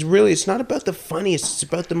 because it's not about the funniest, it's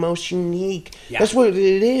about the most unique. Yeah. That's what it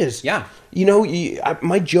is. Yeah. You know,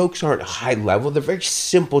 my jokes aren't high level. They're very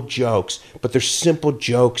simple jokes, but they're simple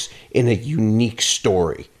jokes in a unique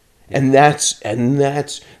story. Yeah. And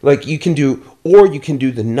that's like, you can do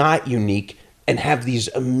the not unique and have these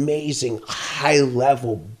amazing high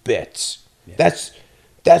level bits. Yeah.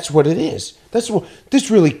 That's what it is. This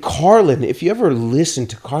really, Carlin, if you ever listen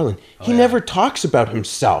to Carlin, he never talks about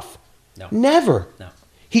himself. No. Never. No.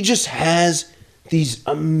 He just has these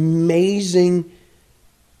amazing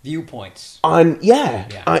viewpoints. And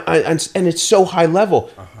it's so high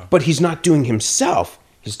level. Uh-huh. But he's not doing himself.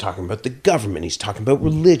 He's talking about the government. He's talking about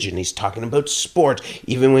religion. He's talking about sports.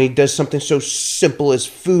 Even when he does something so simple as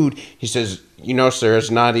food, he says, you know, sir,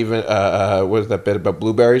 it's not even, what is that bit about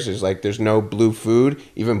blueberries? It's like, there's no blue food,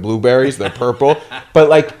 even blueberries, they're purple. But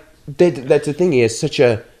like, that's the thing. He has such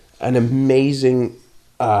an amazing,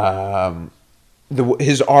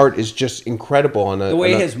 his art is just incredible. The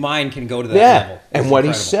way his mind can go to that level. And what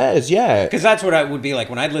incredible. He says, because that's what I would be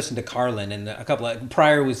like when I'd listen to Carlin, and a couple of,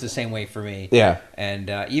 Pryor was the same way for me. Yeah.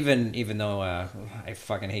 And even though I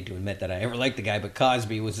fucking hate to admit that I ever liked the guy, but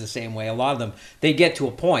Cosby was the same way. A lot of them, they get to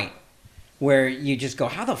a point where you just go,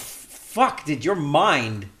 how the fuck did your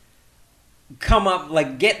mind come up,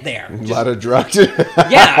 like, get there? A lot of drugs.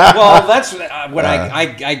 Yeah, well, that's what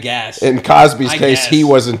I guess. In Cosby's case, he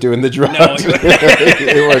wasn't doing the drugs. No,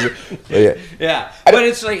 he wasn't. Yeah. But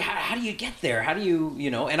it's like, how do you get there? How do you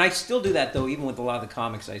know? And I still do that, though, even with a lot of the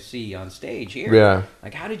comics I see on stage here. Yeah.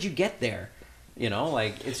 Like, how did you get there? You know,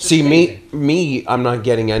 like, it's just amazing. me, I'm not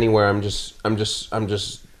getting anywhere. I'm just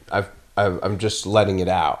letting it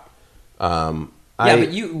out. But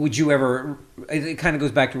would you ever? It kind of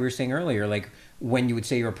goes back to what we were saying earlier. Like, when you would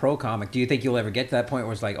say you're a pro comic, do you think you'll ever get to that point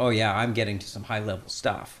where it's like, oh yeah, I'm getting to some high level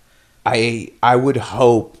stuff? I would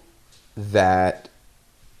hope that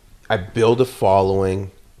I build a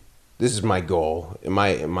following. This is my goal.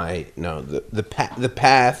 The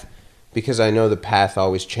path, because I know the path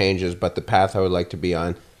always changes, but the path I would like to be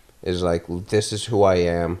on is like, this is who I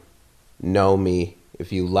am. Know me.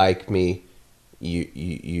 If you like me,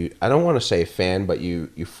 you I don't want to say fan, but you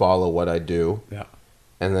follow what I do. Yeah.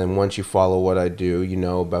 And then once you follow what I do, you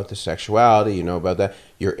know about the sexuality, you know about that,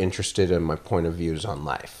 you're interested in my point of views on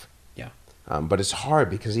life. Yeah. But it's hard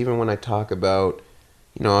because even when I talk about,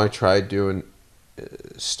 you know, I tried doing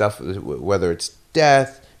stuff, whether it's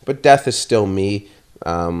death, but death is still me.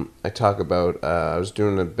 I talk about, I was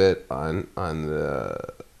doing a bit on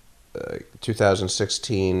the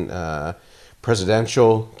 2016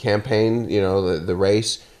 presidential campaign, you know, the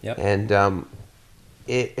race. Yep. And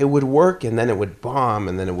it would work, and then it would bomb,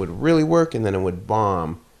 and then it would really work, and then it would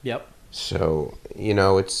bomb. Yep. So, you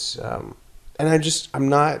know, it's and I'm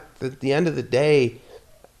not, at the end of the day,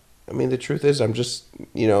 I mean, the truth is, I'm just,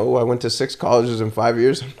 you know, I went to 6 colleges in 5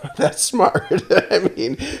 years. I'm not that smart. I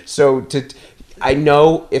mean, so I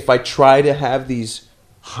know if I try to have these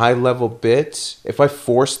high level bits, if I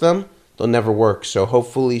force them, they'll never work. So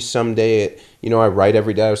hopefully someday, you know, I write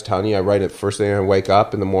every day. I was telling you, I write it first thing I wake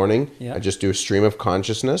up in the morning. Yeah. I just do a stream of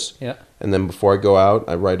consciousness. Yeah. And then before I go out,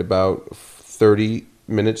 I write about 30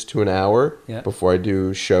 minutes to an hour. Yeah. Before I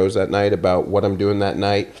do shows at night about what I'm doing that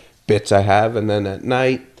night, bits I have. And then at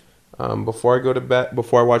night, before I go to bed,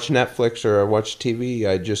 before I watch Netflix or I watch TV,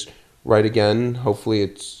 I just write again.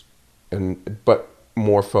 Hopefully but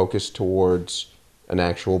more focused towards an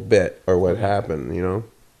actual bit or what happened, you know?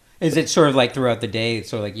 Is it sort of like throughout the day, it's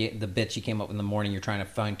sort of like the bits you came up with in the morning, you're trying to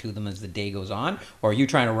fine-tune them as the day goes on? Or are you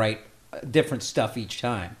trying to write different stuff each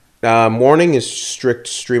time? Morning is strict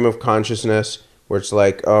stream of consciousness where it's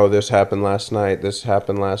like, oh, this happened last night. This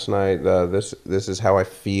happened last night. This is how I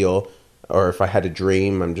feel. Or if I had a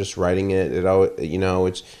dream, I'm just writing it.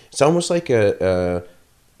 It's almost like a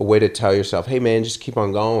way to tell yourself, hey man, just keep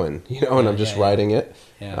on going, and I'm just writing it.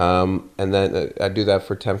 Yeah. And then I do that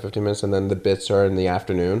for 10, 15 minutes, and then the bits are in the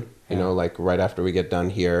afternoon, like right after we get done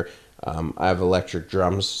here. I have electric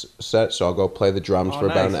drums set, so I'll go play the drums for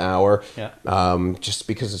about an hour. Yeah. Just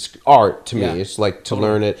because it's art to me. Yeah. It's like to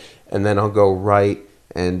learn it, and then I'll go write.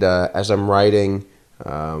 And as I'm writing,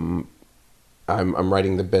 I'm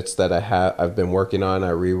writing the bits that I've been working on. I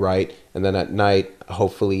rewrite, and then at night,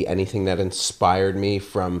 hopefully, anything that inspired me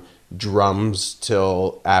from drums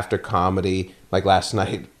till after comedy. Like last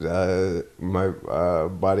night, my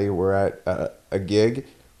buddy were at a gig,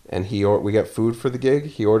 and we got food for the gig.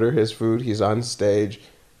 He ordered his food. He's on stage.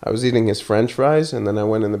 I was eating his French fries, and then I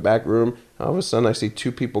went in the back room. All of a sudden, I see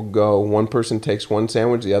two people go. One person takes one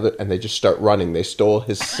sandwich, the other, and they just start running. They stole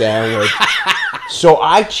his sandwich. So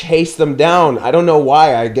I chased them down. I don't know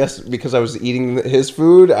why. I guess because I was eating his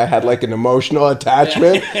food. I had like an emotional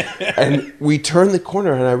attachment. And we turned the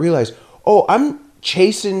corner, and I realized, oh, I'm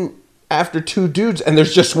chasing after two dudes, and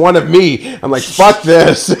there's just one of me. I'm like, fuck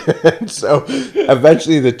this. And so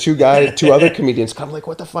eventually the two other comedians come like,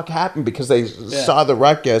 what the fuck happened? Because they saw the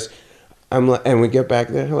ruckus. And we get back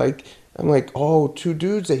there, I'm like, oh, two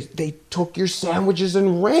dudes, they took your sandwiches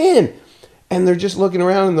and ran. And they're just looking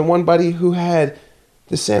around, and the one buddy who had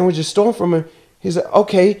the sandwiches stolen from him, he's like,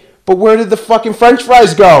 okay, but where did the fucking French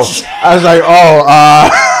fries go? I was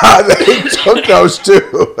like, they took those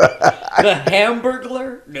too. The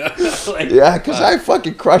Hamburglar? Yeah, because I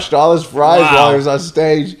fucking crushed all his fries while I was on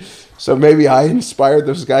stage. So maybe I inspired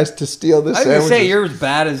those guys to steal the sandwiches. I was going to say, you're as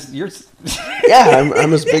bad as... Yeah,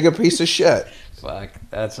 I'm as big a piece of shit. Fuck,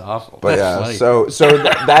 that's awful. But that's funny. so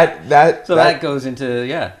that goes into,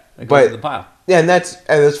 it goes to the pile. Yeah, and that's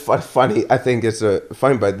funny. I think it's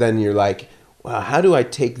funny, but then you're like, well, how do I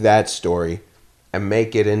take that story and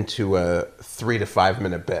make it into a 3 to 5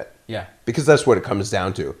 minute bit? Yeah. Because that's what it comes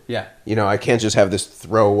down to. Yeah. I can't just have this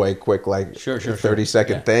throwaway quick,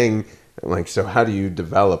 30-second thing. I'm like, so how do you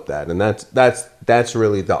develop that? And that's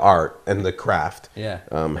really the art and the craft. Yeah.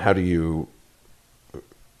 How do you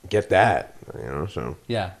get that? So.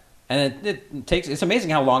 Yeah. And it's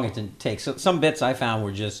amazing how long it takes. So some bits I found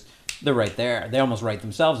were they're right there. They almost write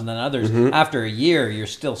themselves. And then others, after a year, you're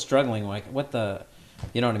still struggling. Like, what the,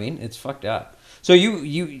 you know what I mean? It's fucked up. So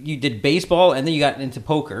you did baseball and then you got into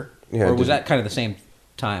poker. Yeah, or was that kind of the same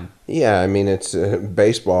time? Yeah, I mean, it's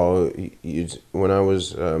baseball. When I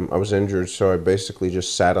was injured, so I basically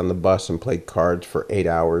just sat on the bus and played cards for 8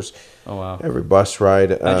 hours. Oh, wow. Every bus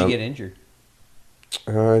ride. How'd you get injured?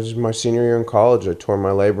 It was my senior year in college. I tore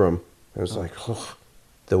my labrum. It was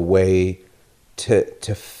the way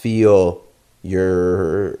to feel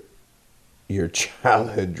your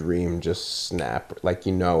childhood dream just snap.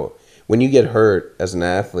 When you get hurt as an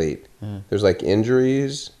athlete, there's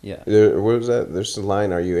injuries. Yeah. What was that? There's the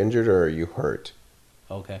line, are you injured or are you hurt?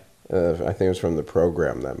 Okay. I think it was from The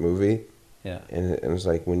Program, that movie. Yeah. And it was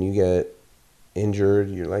like when you get injured,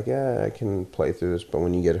 you're like, yeah, I can play through this. But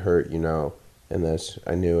when you get hurt, and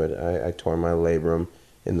I knew it. I tore my labrum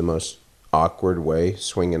in the most awkward way,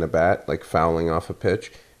 swinging a bat, like fouling off a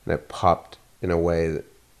pitch. And it popped in a way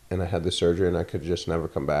and I had the surgery and I could just never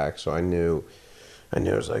come back. So I knew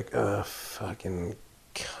it was like a fucking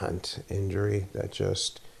cunt injury that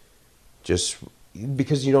just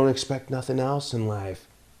because you don't expect nothing else in life.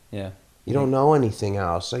 Yeah. You don't know anything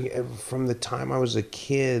else. From the time I was a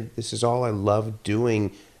kid, this is all I loved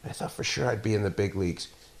doing. I thought for sure I'd be in the big leagues.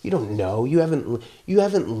 You don't know. You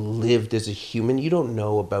haven't lived as a human. You don't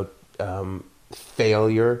know about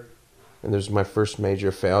failure. And there's my first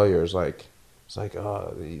major failure. It's like,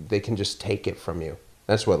 oh, they can just take it from you.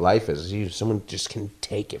 That's what life is. Someone just can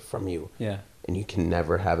take it from you. Yeah. And you can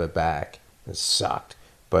never have it back. It sucked.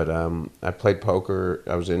 But I played poker.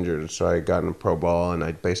 I was injured, so I got in pro ball, and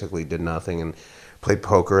I basically did nothing and played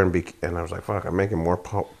poker. And I was like, fuck, I'm making more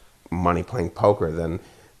money playing poker than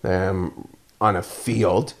on a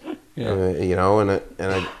field. Yeah.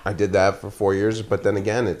 And I did that for 4 years. But then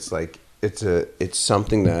again, it's like it's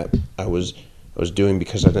something that I was doing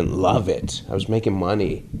because I didn't love it. I was making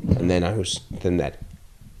money, and then that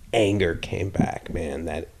anger came back, man.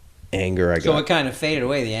 That anger I got. So it kind of faded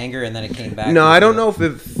away, the anger, and then it came back. No, I don't know if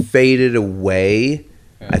it faded away.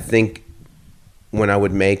 Yeah. I think when I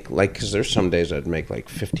would make because there's some days I'd make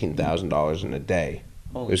 $15,000 in a day.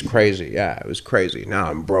 Holy it was crazy. Yeah, it was crazy. Now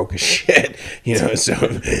I'm broke as shit, so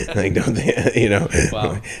don't they,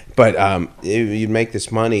 Wow. But you'd make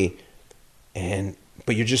this money,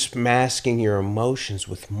 but you're just masking your emotions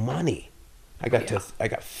with money. I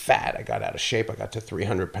got fat. I got out of shape. I got to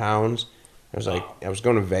 300 pounds. I was like, I was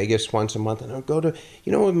going to Vegas once a month, and I would go to,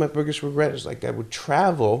 you know what my biggest regret is? Like, I would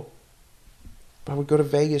travel, but I would go to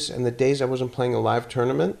Vegas, and the days I wasn't playing a live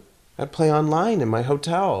tournament, I'd play online in my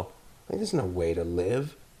hotel. Like, there's no way to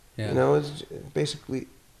live. Yeah. You know, it's basically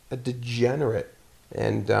a degenerate.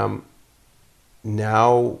 And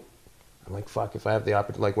now I'm like, fuck, if I have the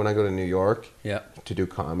opportunity, like when I go to New York to do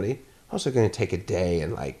comedy, I'm also going to take a day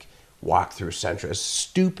and like walk through Central, as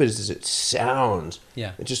stupid as it sounds,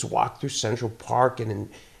 and just walk through Central Park and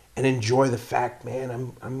enjoy the fact,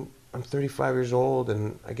 man, I'm 35 years old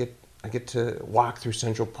and I get to walk through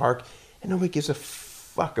Central Park and nobody gives a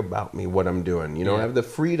fuck about me, what I'm doing. You know, I have the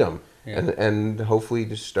freedom and hopefully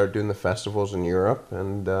just start doing the festivals in Europe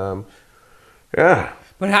and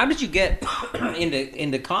But how did you get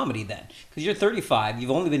into comedy then? Because you're 35,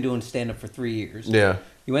 you've only been doing stand up for 3 years. Yeah.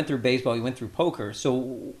 You went through baseball, you went through poker. So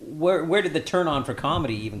where did the turn on for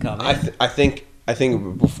comedy even come in? I think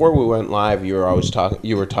before we went live, you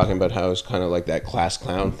were talking about how it was kind of like that class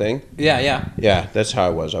clown thing. Yeah. That's how I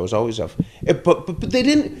was. I was always but they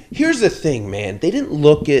didn't. Here's the thing, man. They didn't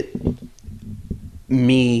look at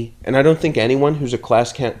me, and I don't think anyone who's a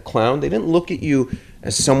class clown. They didn't look at you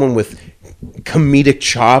as someone with comedic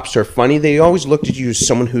chops or funny. They always looked at you as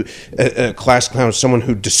someone who a class clown, someone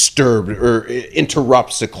who disturbed or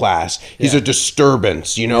interrupts the class. He's a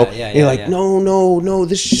disturbance, you know. You're like, no.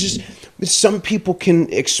 This is just. Some people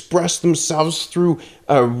can express themselves through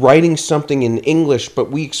writing something in English,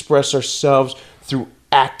 but we express ourselves through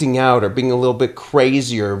acting out or being a little bit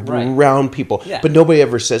crazy or around people. Yeah. But nobody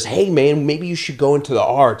ever says, hey, man, maybe you should go into the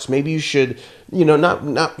arts. Maybe you should, you know,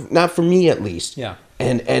 not for me at least. Yeah.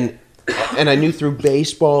 And I knew through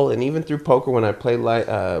baseball and even through poker when I played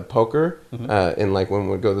poker, and like when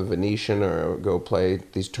we'd go to the Venetian or go play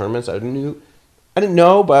these tournaments, I didn't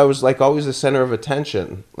know, but I was like always the center of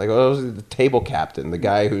attention. Like I was the table captain, the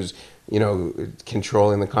guy who's, you know,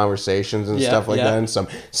 controlling the conversations and stuff like that. And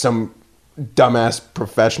some dumbass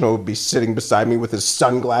professional would be sitting beside me with his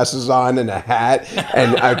sunglasses on and a hat,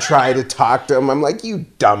 and I try to talk to him. I'm like, you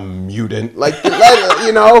dumb mutant. Like,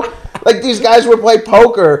 you know, like these guys would play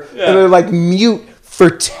poker and they're like mute for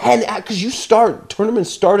 10 hours because tournaments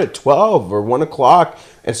start at 12 or 1 o'clock.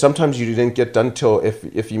 And sometimes you didn't get done till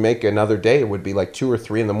if you make another day, it would be like 2 or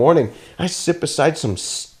 3 in the morning. I sit beside some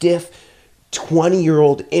stiff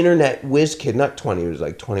 20-year-old internet whiz kid, not 20, he was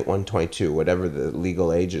like 21, 22, whatever the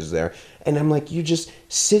legal age is there. And I'm like, you're just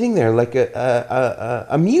sitting there like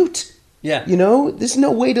a mute. Yeah. You know, there's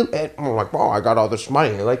no way to. And I'm like, oh, I got all this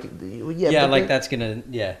money. Like, like that's gonna.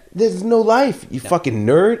 There's no life. You fucking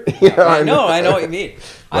nerd. I know what you mean.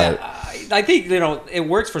 Right. I think, you know, it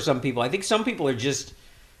works for some people. I think some people are just.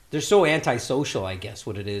 They're so antisocial, I guess,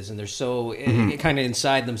 what it is, and they're so kind of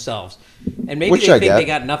inside themselves, and maybe they think they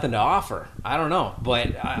got nothing to offer. I don't know,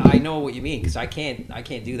 but I know what you mean because I can't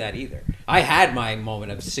do that either. I had my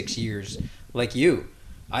moment of 6 years, like you.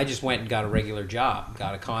 I just went and got a regular job,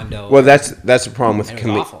 got a condo. Well, that's the problem with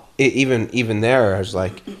awful. Even there, I was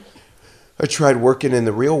like, I tried working in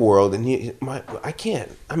the real world, and I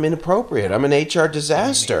can't. I'm inappropriate. I'm an HR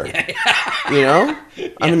disaster. You know,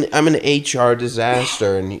 I'm an HR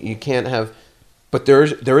disaster, and you can't have. But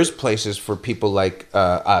there is places for people like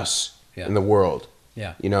us in the world.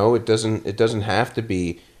 Yeah. You know, it doesn't have to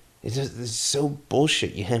be. It's so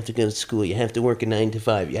bullshit. You have to go to school. You have to work a 9 to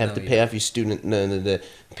 5. You have to pay off your student. No.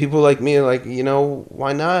 People like me are like, you know,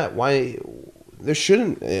 why not? Why? There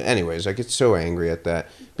shouldn't. Anyways, I get so angry at that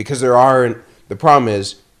because there aren't. The problem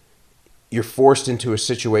is, you're forced into a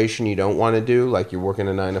situation you don't want to do, like you're working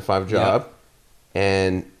a 9 to 5 job,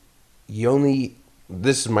 and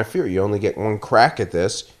this is my fear. You only get one crack at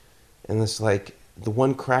this, and it's like the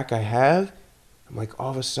one crack I have. I'm like, all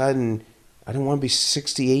of a sudden, I don't want to be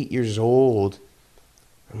 68 years old.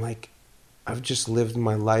 I'm like, I've just lived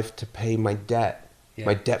my life to pay my debt,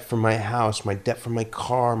 my debt for my house, my debt for my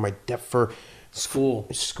car, my debt for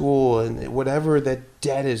school and whatever that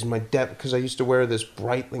debt is, my debt, because I used to wear this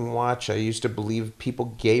Breitling watch. I used to believe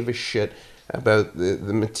people gave a shit about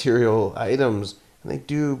the material items, and they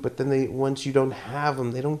do, but then once you don't have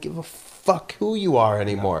them, they don't give a fuck who you are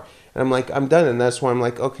anymore. No. And I'm like, I'm done. And that's why I'm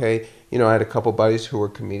like, okay, you know, I had a couple buddies who were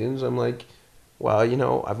comedians. I'm like, well, you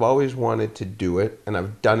know, I've always wanted to do it, and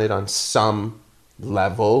I've done it on some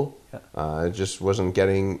level. I just wasn't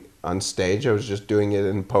getting on stage. I was just doing it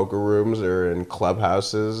in poker rooms or in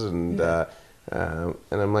clubhouses, and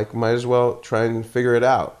I'm like, might as well try and figure it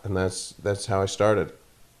out, and that's how I started.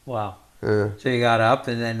 Wow. So you got up,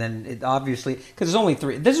 and then it obviously, because it's only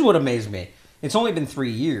 3. This is what amazed me. It's only been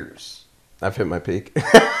 3 years, I've hit my peak. It's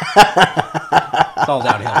all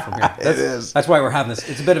downhill from here. It is. That's why we're having this.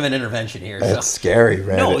 It's a bit of an intervention here. It's scary,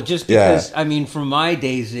 man. No, just because, I mean, from my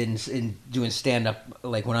days in doing stand-up,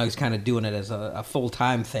 like when I was kind of doing it as a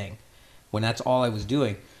full-time thing, when that's all I was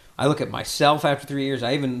doing, I look at myself after 3 years.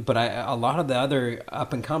 A lot of the other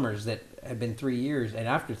up-and-comers that had been 3 years, and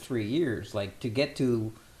after 3 years, like to get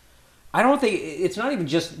to, I don't think, it's not even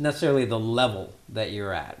just necessarily the level that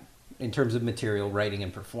you're at in terms of material, writing,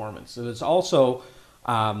 and performance. So it's also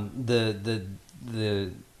the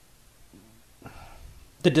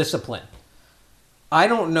discipline. I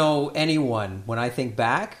don't know anyone, when I think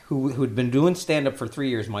back, who'd been doing stand-up for 3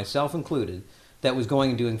 years, myself included, that was going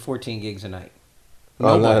and doing 14 gigs a night.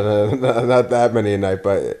 Oh, no, not that many a night,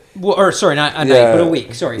 but... Well, or, sorry, not a night, but a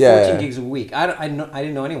week. Sorry, 14 gigs a week. I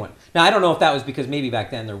didn't know anyone. Now, I don't know if that was because maybe back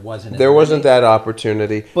then there wasn't... There wasn't that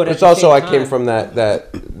opportunity. But it's also, I came from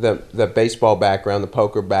that baseball background, the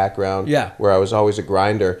poker background, where I was always a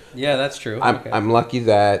grinder. Yeah, that's true. I'm lucky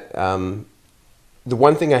that... the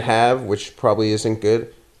one thing I have, which probably isn't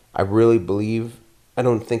good, I really believe... I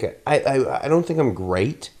don't think I'm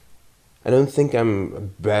great. I don't think I'm a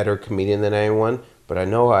better comedian than anyone, but I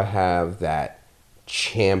know I have that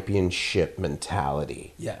championship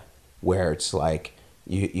mentality. Yeah. Where it's like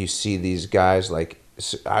you see these guys like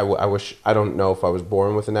I don't know if I was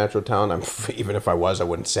born with a natural talent. Even if I was, I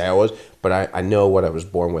wouldn't say I was, but I know what I was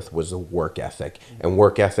born with was the work ethic. And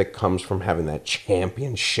work ethic comes from having that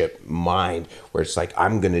championship mind where it's like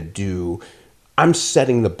I'm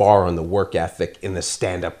setting the bar on the work ethic in the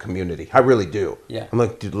stand-up community. I really do. Yeah. I'm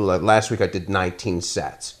like, dude, last week I did 19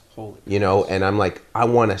 sets. Holy and I'm like, I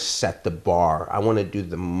want to set the bar. I want to do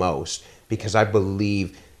the most because I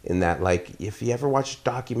believe in that. Like, if you ever watch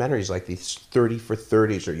documentaries like these 30 for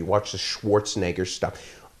 30s or you watch the Schwarzenegger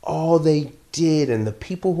stuff, all they did, and the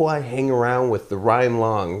people who I hang around with, the Ryan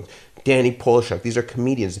Long, Danny Polishuk, these are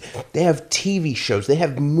comedians. They have TV shows, they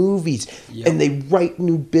have movies, and they write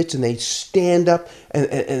new bits, and they stand up,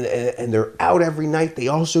 and they're out every night. They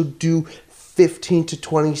also do 15 to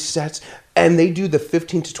 20 sets, and they do the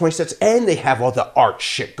 15 to 20 sets, and they have all the art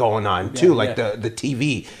shit going on, too, the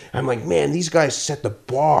TV. I'm like, man, these guys set the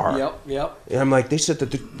bar. Yep. And I'm like, they said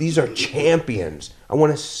that these are champions. I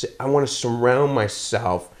want to surround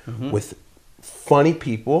myself with funny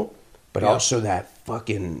people, but also that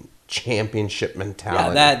fucking championship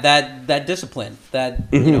mentality. Yeah, that discipline.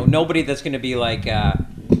 That nobody that's going to be like,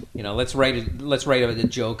 let's write a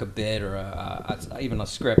joke, a bit, or even a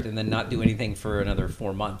script, and then not do anything for another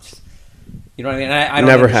 4 months. You know what I mean? I don't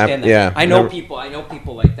never understand that. Yeah, I know people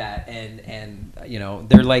like that, and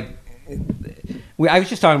they're like. I was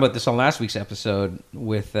just talking about this on last week's episode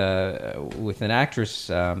with an actress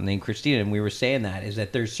named Christina, and we were saying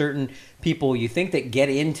that there's certain people you think that get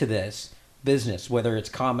into this business, whether it's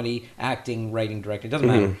comedy, acting, writing, directing, it doesn't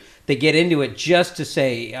matter. They get into it just to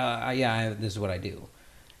say, this is what I do.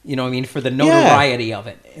 You know what I mean? For the notoriety of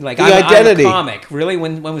it. Like, I'm a comic. Really?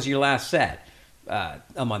 When was your last set?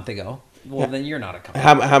 A month ago. Well, then you're not a comic.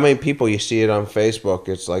 How many people you see it on Facebook,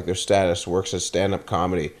 it's like their status works as stand-up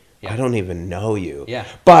comedy. Yeah. I don't even know you. Yeah.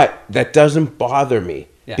 But that doesn't bother me.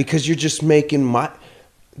 Yeah. Because you're just making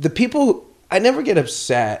the people, I never get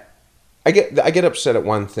upset. I get upset at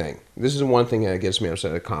one thing. This is one thing that gets me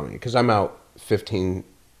upset at comedy, because I'm out 15,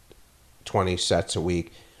 20 sets a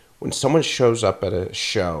week. When someone shows up at a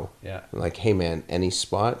show, like, hey man, any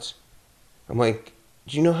spots? I'm like,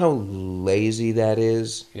 do you know how lazy that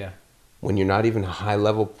is? Yeah. When you're not even a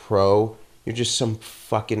high-level pro, you're just some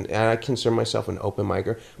fucking, I consider myself an open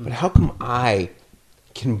micer, but how come I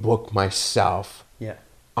can book myself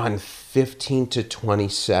on 15 to 20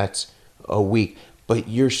 sets a week? But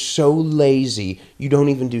you're so lazy, you don't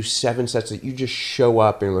even do 7 sets, that you just show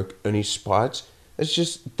up and look, any spots?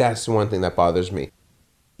 That's the one thing that bothers me.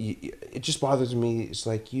 It just bothers me. It's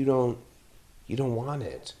like, you don't want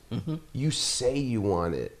it. Mm-hmm. You say you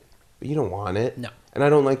want it, but you don't want it. No. And I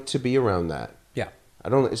don't like to be around that. Yeah.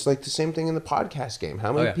 It's like the same thing in the podcast game.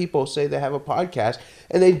 How many people say they have a podcast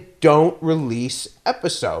and they don't release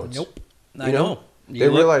episodes? Nope. I know. They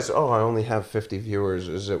realize, I only have 50 viewers.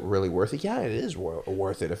 Is it really worth it? Yeah, it is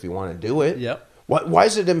worth it if you want to do it. Yep. Why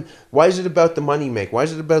is it about the money you make? Why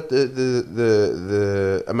is it about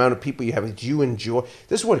the amount of people you have? Do you enjoy?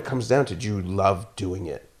 This is what it comes down to. Do you love doing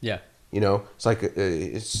it? Yeah. It's like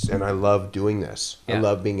and I love doing this. Yeah. I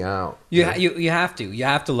love being out. You have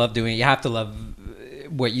to love doing it. You have to love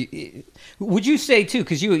what you. Would you say too?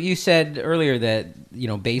 Because you said earlier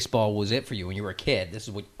that baseball was it for you when you were a kid. This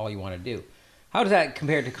is all you want to do. How does that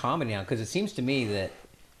compare to comedy now? Because it seems to me that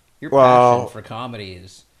Your Well, passion for comedy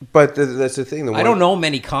is. But that's the thing. I don't know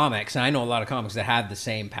many comics, and I know a lot of comics that have the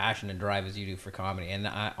same passion and drive as you do for comedy, and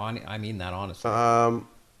I mean that honestly.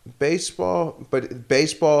 Baseball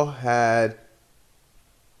had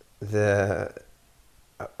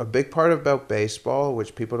a big part about baseball,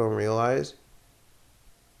 which people don't realize.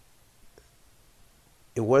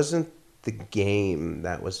 It wasn't the game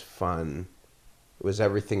that was fun. It was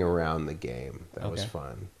everything around the game that was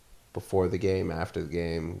fun. Before the game, after the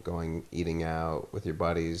game, eating out with your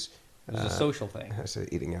buddies. It was a social thing. I said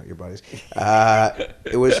eating out your buddies.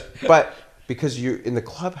 It was, but because you're in the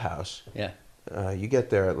clubhouse, you get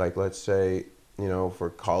there at, like, let's say,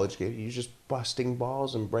 for college games, you're just busting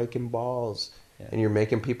balls and breaking balls, and you're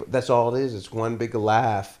making people. That's all it is. It's one big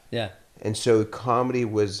laugh. Yeah. And so comedy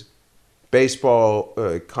was baseball.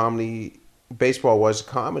 Baseball was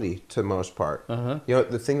comedy to the most part.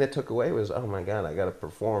 The thing that took away was, oh my god, I got to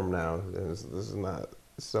perform now. This is not.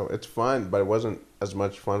 So it's fun, but it wasn't as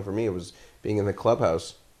much fun for me. It was being in the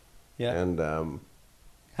clubhouse. Yeah. And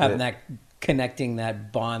having that connecting,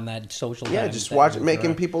 that bond, that social. Yeah, just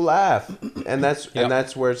making people laugh, and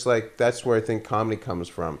that's where it's like that's where I think comedy comes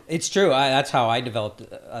from. It's true. That's how I developed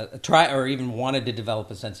even wanted to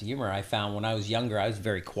develop a sense of humor. I found when I was younger, I was a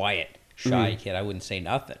very quiet, shy kid. I wouldn't say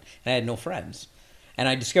nothing, and I had no friends. And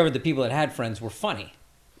I discovered that people that had friends were funny.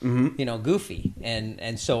 Goofy.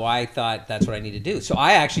 And so I thought that's what I need to do. So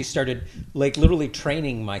I actually started literally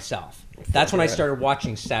training myself. That's when I started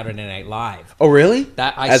watching Saturday Night Live. Oh, really?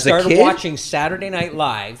 I started watching Saturday Night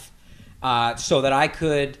Live so that I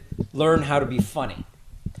could learn how to be funny.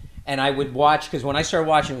 And I would watch, because when I started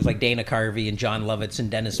watching, it was like Dana Carvey and John Lovitz and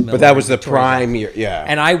Dennis Miller. But that was the prime year, yeah.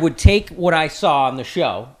 And I would take what I saw on the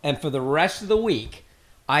show, and for the rest of the week,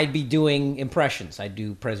 I'd be doing impressions. I'd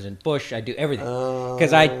do President Bush. I'd do everything.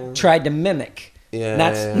 Because I tried to mimic. Yeah.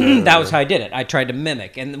 That was how I did it. I tried to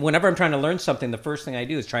mimic. And whenever I'm trying to learn something, the first thing I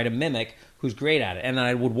do is try to mimic who's great at it. And then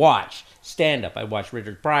I would watch stand-up. I'd watch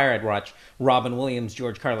Richard Pryor. I'd watch Robin Williams,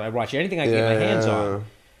 George Carlin. I'd watch anything I could get my hands on.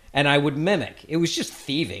 And I would mimic. It was just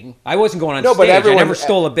thieving. I wasn't going on stage. I never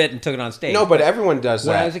stole a bit and took it on stage. No, but everyone does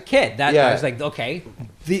that. When I was a kid, I was like, okay,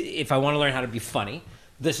 if I want to learn how to be funny,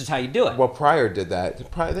 this is how you do it. Well, Pryor did that.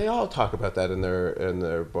 They all talk about that in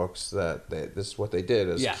their books. That this is what they did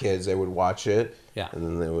as kids. They would watch it, and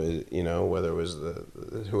then they would, whether it was the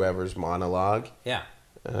whoever's monologue,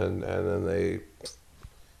 and then they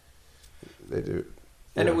do.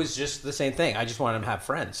 And it was just the same thing. I just wanted them to have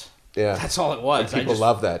friends. Yeah, that's all it was. And people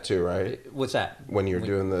love that too, right? What's that? When you're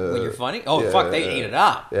doing the... When you're funny? Oh, fuck, they eat it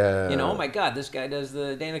up. Yeah. Oh my God, this guy does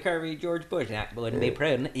the Dana Carvey, George Bush, and I'm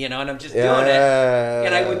just doing it,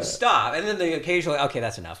 and I wouldn't stop. And then they occasionally, okay,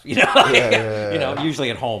 that's enough. Usually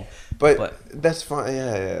at home. But that's fine.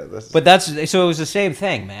 Yeah. So it was the same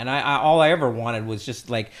thing, man. I all I ever wanted was just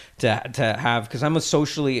like to have, because I was a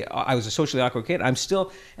socially awkward kid. I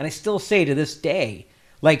still say to this day,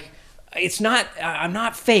 like, I'm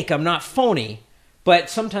not fake, I'm not phony, but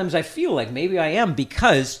sometimes I feel like maybe I am,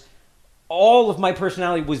 because all of my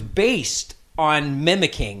personality was based on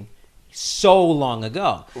mimicking so long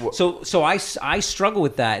ago. So I struggle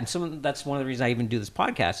with that, and that's one of the reasons I even do this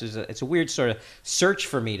podcast. It's a weird sort of search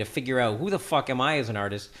for me to figure out who the fuck am I as an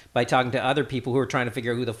artist by talking to other people who are trying to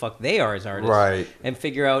figure out who the fuck they are as artists, right? And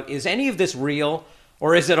figure out, is any of this real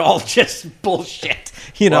or is it all just bullshit?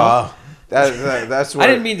 Wow. That's what I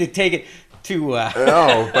didn't mean to take it too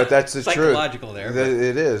no, but that's the psychological truth. there.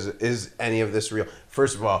 It is. Is any of this real?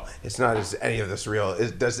 First of all, it's not, is any of this real?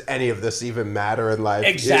 Does any of this even matter in life?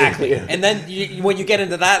 Exactly. And then when you get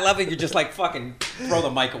into that level, you're just like, fucking throw the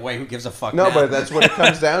mic away. Who gives a fuck? No, now? But that's what it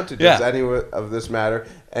comes down to. Does any of this matter?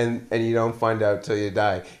 And you don't find out till you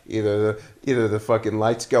die. Either the fucking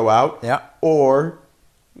lights go out, or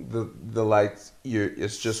the lights.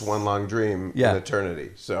 It's just one long dream in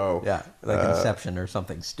eternity. So like Inception or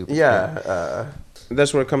something stupid.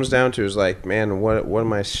 That's what it comes down to. Is like, man, what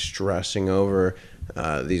am I stressing over?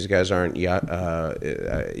 These guys aren't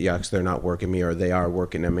yucks. They're not working me, or they are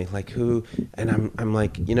working at me. Like, who? And I'm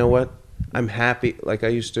like, you know what? I'm happy. Like, I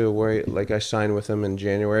used to worry. Like, I signed with them in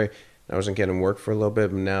January. I wasn't getting work for a little bit,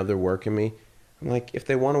 but now they're working me. I'm like, if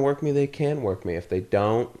they want to work me, they can work me. If they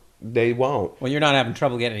don't, they won't. Well, you're not having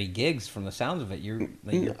trouble getting any gigs from the sounds of it. You're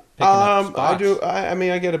picking up spots. I do.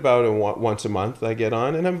 I get about once a month. I get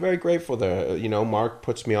on, and I'm very grateful there. Mark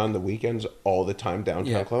puts me on the weekends all the time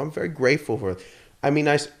downtown club. I'm very grateful for it. I mean,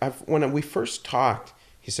 when we first talked,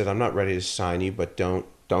 he said, "I'm not ready to sign you, but don't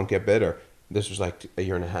get bitter." This was like a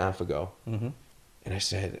year and a half ago, and I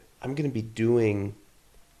said, "I'm going to be doing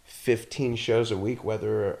 15 shows a week,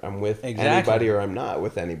 whether I'm with anybody or I'm not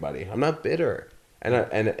with anybody. I'm not bitter."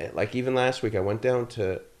 And like even last week, I went down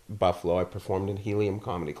to Buffalo. I performed in Helium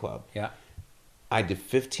Comedy Club. Yeah. I did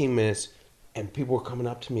 15 minutes, and people were coming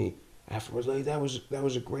up to me afterwards like, that was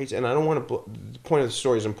a great set. And I don't want to, the point of the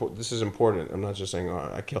story is important. This is important. I'm not just saying,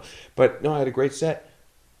 oh, I killed. But no, I had a great set.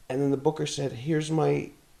 And then the booker said,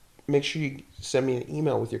 make sure you send me an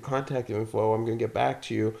email with your contact info. I'm going to get back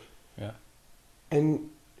to you. Yeah. And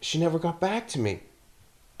she never got back to me.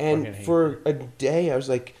 And for a day, I was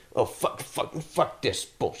like, oh, fuck this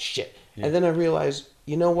bullshit. Yeah. And then I realized,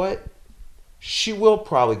 you know what? She will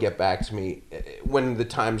probably get back to me when the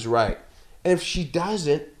time's right. And if she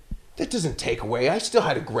doesn't, that doesn't take away. I still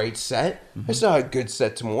had a great set. Mm-hmm. I still had a good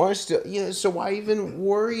set tomorrow. So why even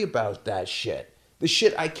worry about that shit? The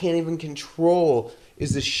shit I can't even control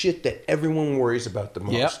is the shit that everyone worries about the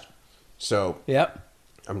most. Yep. So yep.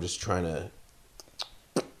 I'm just trying to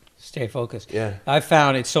stay focused. Yeah. I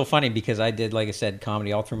found it's so funny because I did, like I said,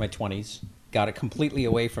 comedy all through my 20s, got it completely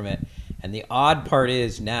away from it. And the odd part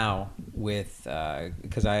is now with,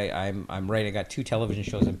 because I'm writing, I got 2 television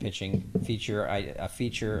shows I'm pitching, a feature,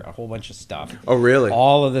 a whole bunch of stuff. Oh, really?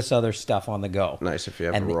 All of this other stuff on the go. Nice if you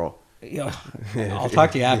have a role. I'll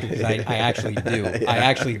talk to you after because I actually do. Yeah. I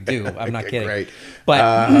actually do. I'm not kidding. Great.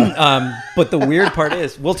 But the weird part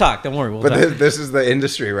is, we'll talk. Don't worry. This is the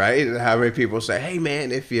industry, right? How many people say, "Hey,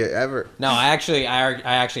 man, if you ever..." No, I actually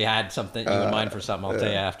had something in mind for something. I'll tell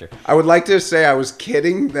you after. I would like to say I was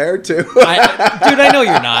kidding there too. Dude, I know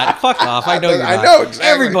you're not. Fuck off. I know you're not. I know exactly.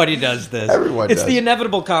 Everybody does this. Everyone. It's the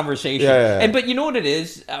inevitable conversation. Yeah. But you know what it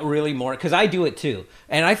is really more because I do it too,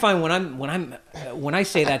 and I find when I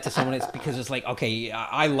say that to someone, it's because it's like, okay,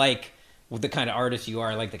 I like the kind of artist you are,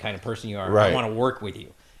 I like the kind of person you are. Right. I want to work with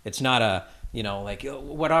you. It's not a, like,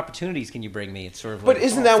 what opportunities can you bring me? It's sort of but like,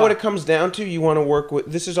 isn't that what it comes down to? You want to work with,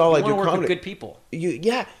 this is all I do, work comedy. with good people.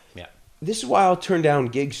 Yeah. This is why I'll turn down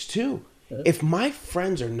gigs too. If my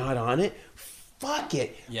friends are not on it, fuck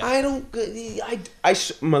it. Yeah. I don't,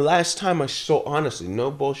 my last time I sold, honestly, no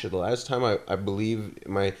bullshit, the last time I believe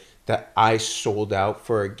that I sold out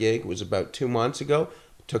for a gig was about 2 months ago.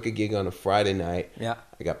 Took a gig on a Friday night. Yeah.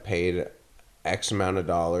 I got paid X amount of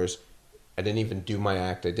dollars. I didn't even do my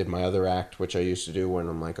act. I did my other act, which I used to do when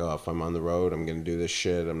I'm like, oh, if I'm on the road, I'm going to do this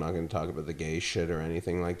shit. I'm not going to talk about the gay shit or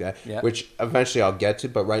anything like that, which eventually I'll get to.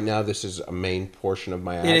 But right now, this is a main portion of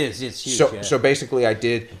my act. It is. It's huge. So basically, I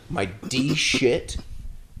did my D shit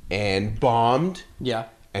and bombed. Yeah.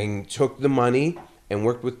 And took the money and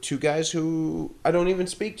worked with 2 guys who I don't even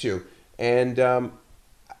speak to. And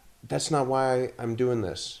that's not why I'm doing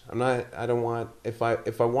this. I don't want, if I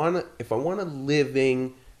want a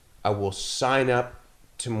living, I will sign up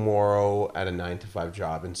tomorrow at a 9-to-5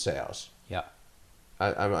 job in sales. Yeah.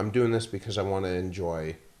 I'm doing this because I want to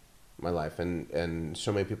enjoy my life. And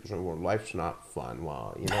so many people say, well, life's not fun.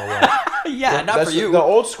 Well, you know what? Yeah, not for you. The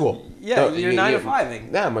old school. Yeah, you're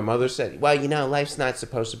 9-to-5ing. Yeah, my mother said, well, life's not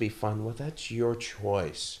supposed to be fun. Well, that's your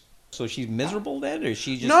choice. So she's miserable then, or is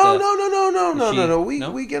she just no.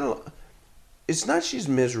 We get a. It's not she's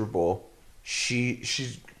miserable.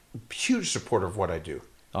 She's a huge supporter of what I do.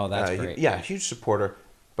 Oh, that's great. Yeah, huge supporter.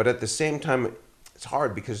 But at the same time, it's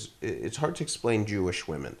hard because it's hard to explain Jewish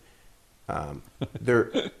women.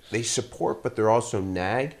 They support, but they're also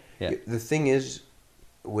nag. Yeah. The thing is,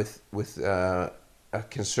 with a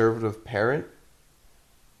conservative parent,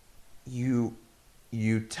 you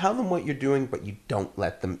tell them what you're doing, but you don't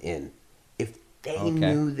let them in. If they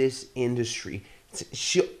knew this industry,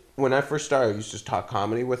 when I first started, I used to talk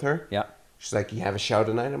comedy with her. Yeah. She's like, you have a show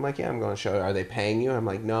tonight? I'm like, yeah, I'm going to show. Are they paying you? I'm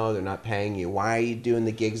like, no, they're not paying you. Why are you doing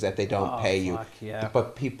the gigs that they don't pay you? Yeah.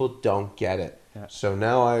 But people don't get it. Yeah. So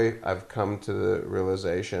now I've come to the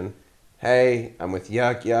realization, hey, I'm with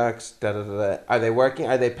Yucks, da-da-da-da. Are they working?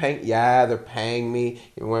 Are they paying? Yeah, they're paying me.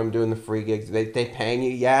 When I'm doing the free gigs, they paying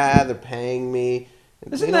you? Yeah, they're paying me.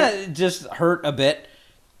 Doesn't that just hurt a bit?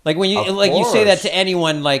 Like when you say that to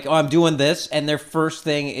anyone, like, oh, I'm doing this, and their first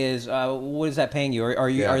thing is, what is that paying you? Are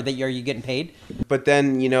you getting paid? But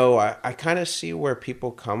then I kind of see where people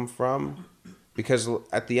come from, because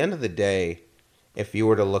at the end of the day, if you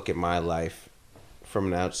were to look at my life from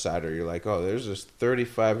an outsider, you're like, oh, there's this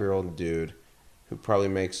 35-year-old dude who probably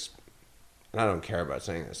makes, and I don't care about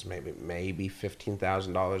saying this, maybe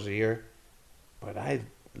 $15,000 a year, but I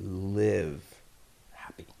live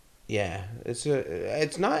happy. Yeah,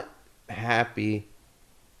 it's not happy,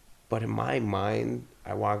 but in my mind,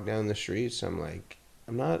 I walk down the streets, I'm like,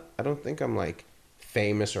 I don't think I'm like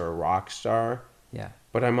famous or a rock star. Yeah.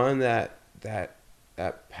 But I'm on that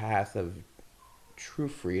path of true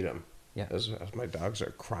freedom. Yeah. As my dogs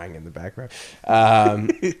are crying in the background.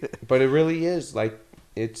 But it really is like,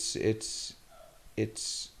 it's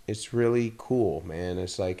really cool, man.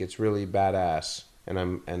 It's like, it's really badass. and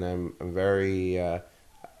I'm very.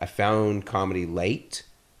 I found comedy late,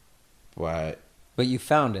 but you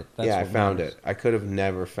found it. That's yeah, I what found matters. it. I could have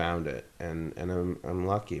never found it, and I'm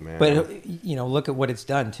lucky, man. But look at what it's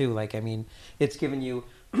done too. Like, I mean, it's given you.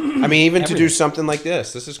 I mean, even to do everything. something like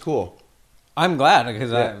this is cool. I'm glad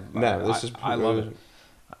because I love it.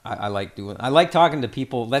 I like talking to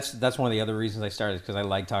people. That's one of the other reasons I started, because I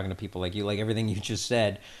like talking to people like you. Like everything you just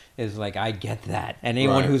said is like, I get that. And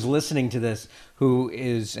anyone Right. who's listening to this who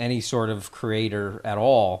is any sort of creator at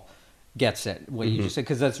all gets it, what you just said,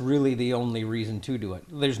 because that's really the only reason to do it.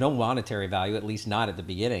 There's no monetary value, at least not at the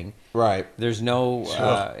beginning. Right. There's no,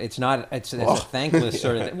 it's a thankless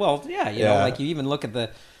sort of thing. Well, yeah, you know, like you even look at the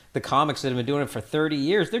comics that have been doing it for 30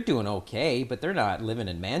 years, they're doing okay, but they're not living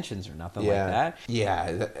in mansions or nothing like that.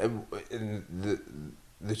 Yeah.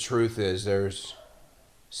 The truth is, there's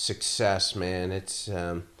success, man. It's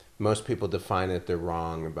most people define it, they're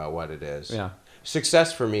wrong about what it is. Yeah.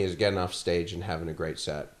 Success for me is getting off stage and having a great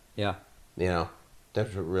set. Yeah. You know,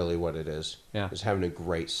 that's really what it is. Yeah. Is having a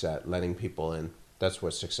great set, letting people in. That's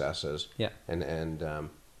what success is. Yeah. And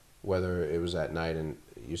whether it was that night and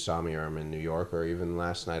you saw me, or I'm in New York, or even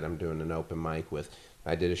last night I'm doing an open mic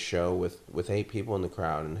I did a show with 8 people in the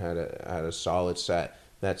crowd and had a solid set.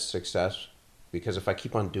 That's success, because if I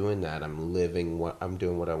keep on doing that, I'm doing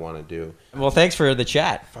what I want to do. Well, thanks for the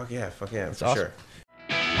chat. Fuck yeah, for awesome. sure.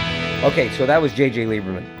 Okay, so that was JJ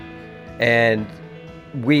Lieberman, and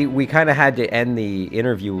we kind of had to end the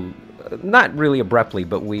interview, not really abruptly,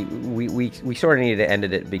 but we sort of needed to end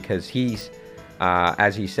it because he's,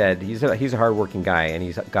 as he said, he's a hardworking guy and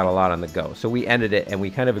he's got a lot on the go. So we ended it, and we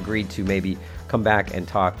kind of agreed to maybe come back and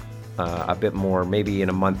talk a bit more, maybe in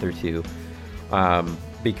a month or two,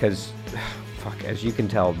 because, fuck, as you can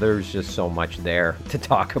tell, there's just so much there to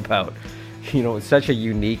talk about. You know, it's such a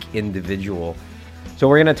unique individual. So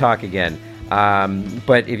we're going to talk again.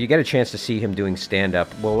 But if you get a chance to see him doing stand-up,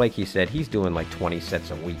 well, like he said, he's doing like 20 sets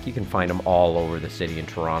a week. You can find him all over the city in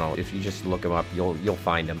Toronto. If you just look him up, you'll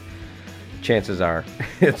find him. Chances are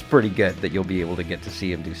it's pretty good that you'll be able to get to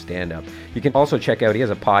see him do stand-up. You can also check out, he has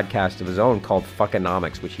a podcast of his own called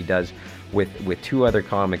Fuckonomics, which he does with 2 other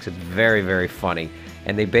comics. It's very, very funny.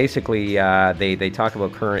 And they basically, they talk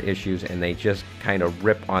about current issues, and they just kind of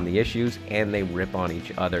rip on the issues, and they rip on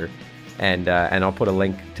each other. And I'll put a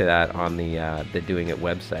link to that on the Doing It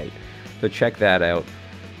website. So check that out.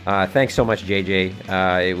 Thanks so much,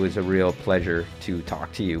 JJ. It was a real pleasure to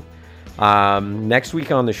talk to you. Next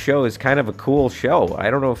week on the show is kind of a cool show.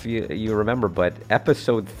 I don't know if you remember, but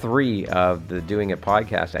episode 3 of the Doing It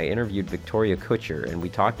podcast, I interviewed Victoria Kutcher, and we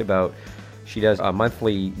talked about, she does a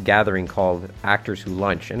monthly gathering called Actors Who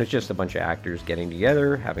Lunch, and it's just a bunch of actors getting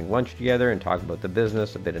together, having lunch together, and talking about the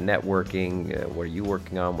business, a bit of networking. What are you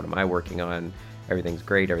working on? What am I working on? Everything's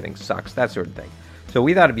great. Everything sucks. That sort of thing. So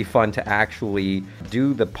we thought it'd be fun to actually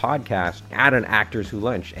do the podcast at an Actors Who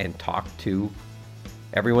Lunch and talk to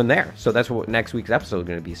everyone there. So that's what next week's episode is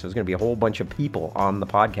going to be. So it's going to be a whole bunch of people on the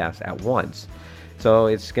podcast at once. So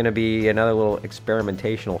it's going to be another little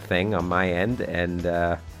experimentational thing on my end,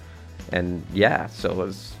 and yeah,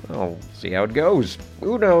 so I'll see how it goes.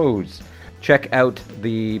 Who knows? Check out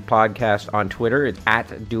the podcast on Twitter. It's at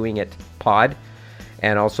DoingItPod.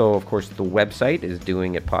 And also, of course, the website is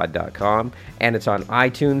doingitpod.com. And it's on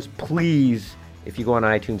iTunes. Please, if you go on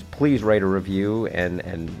iTunes, please write a review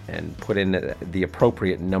and put in the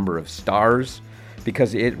appropriate number of stars,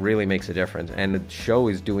 because it really makes a difference. And the show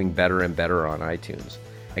is doing better and better on iTunes.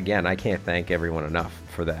 Again, I can't thank everyone enough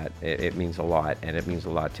for that. It means a lot, and it means a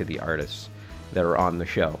lot to the artists that are on the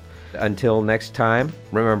show. Until next time,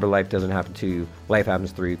 remember, life doesn't happen to you. Life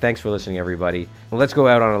happens through you. Thanks for listening, everybody. And let's go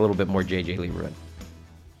out on a little bit more JJ Lieberman.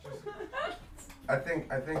 I think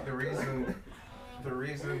the reason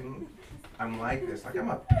I'm like this, like,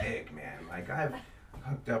 I'm a pig, man. Like, I've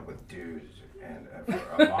hooked up with dudes and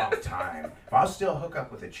for a long time. But I'll still hook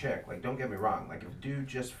up with a chick. Like, don't get me wrong. Like, if a dude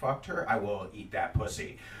just fucked her, I will eat that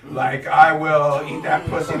pussy. Like, I will eat that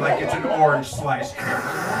pussy like it's an orange slice. Don't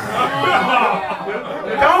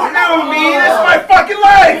know me. This is my fucking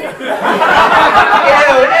life. Ew.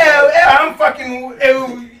 I'm fucking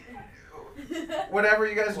ew. Whatever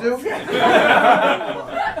you guys do.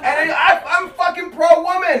 And I'm fucking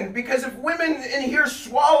pro-woman, because if women in here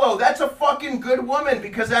swallow, that's a fucking good woman,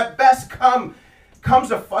 because at best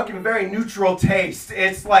comes a fucking very neutral taste.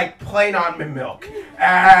 It's like plain almond milk.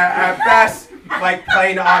 At best, like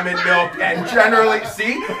plain almond milk, and generally,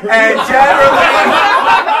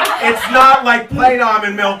 it's not like plain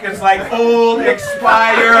almond milk. It's like old,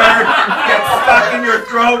 expired, gets stuck in your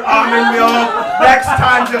throat almond milk. Next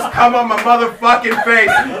time, just come on my motherfucking face.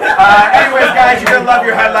 Anyways, guys, you're gonna love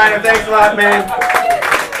your headliner. Thanks a lot, man.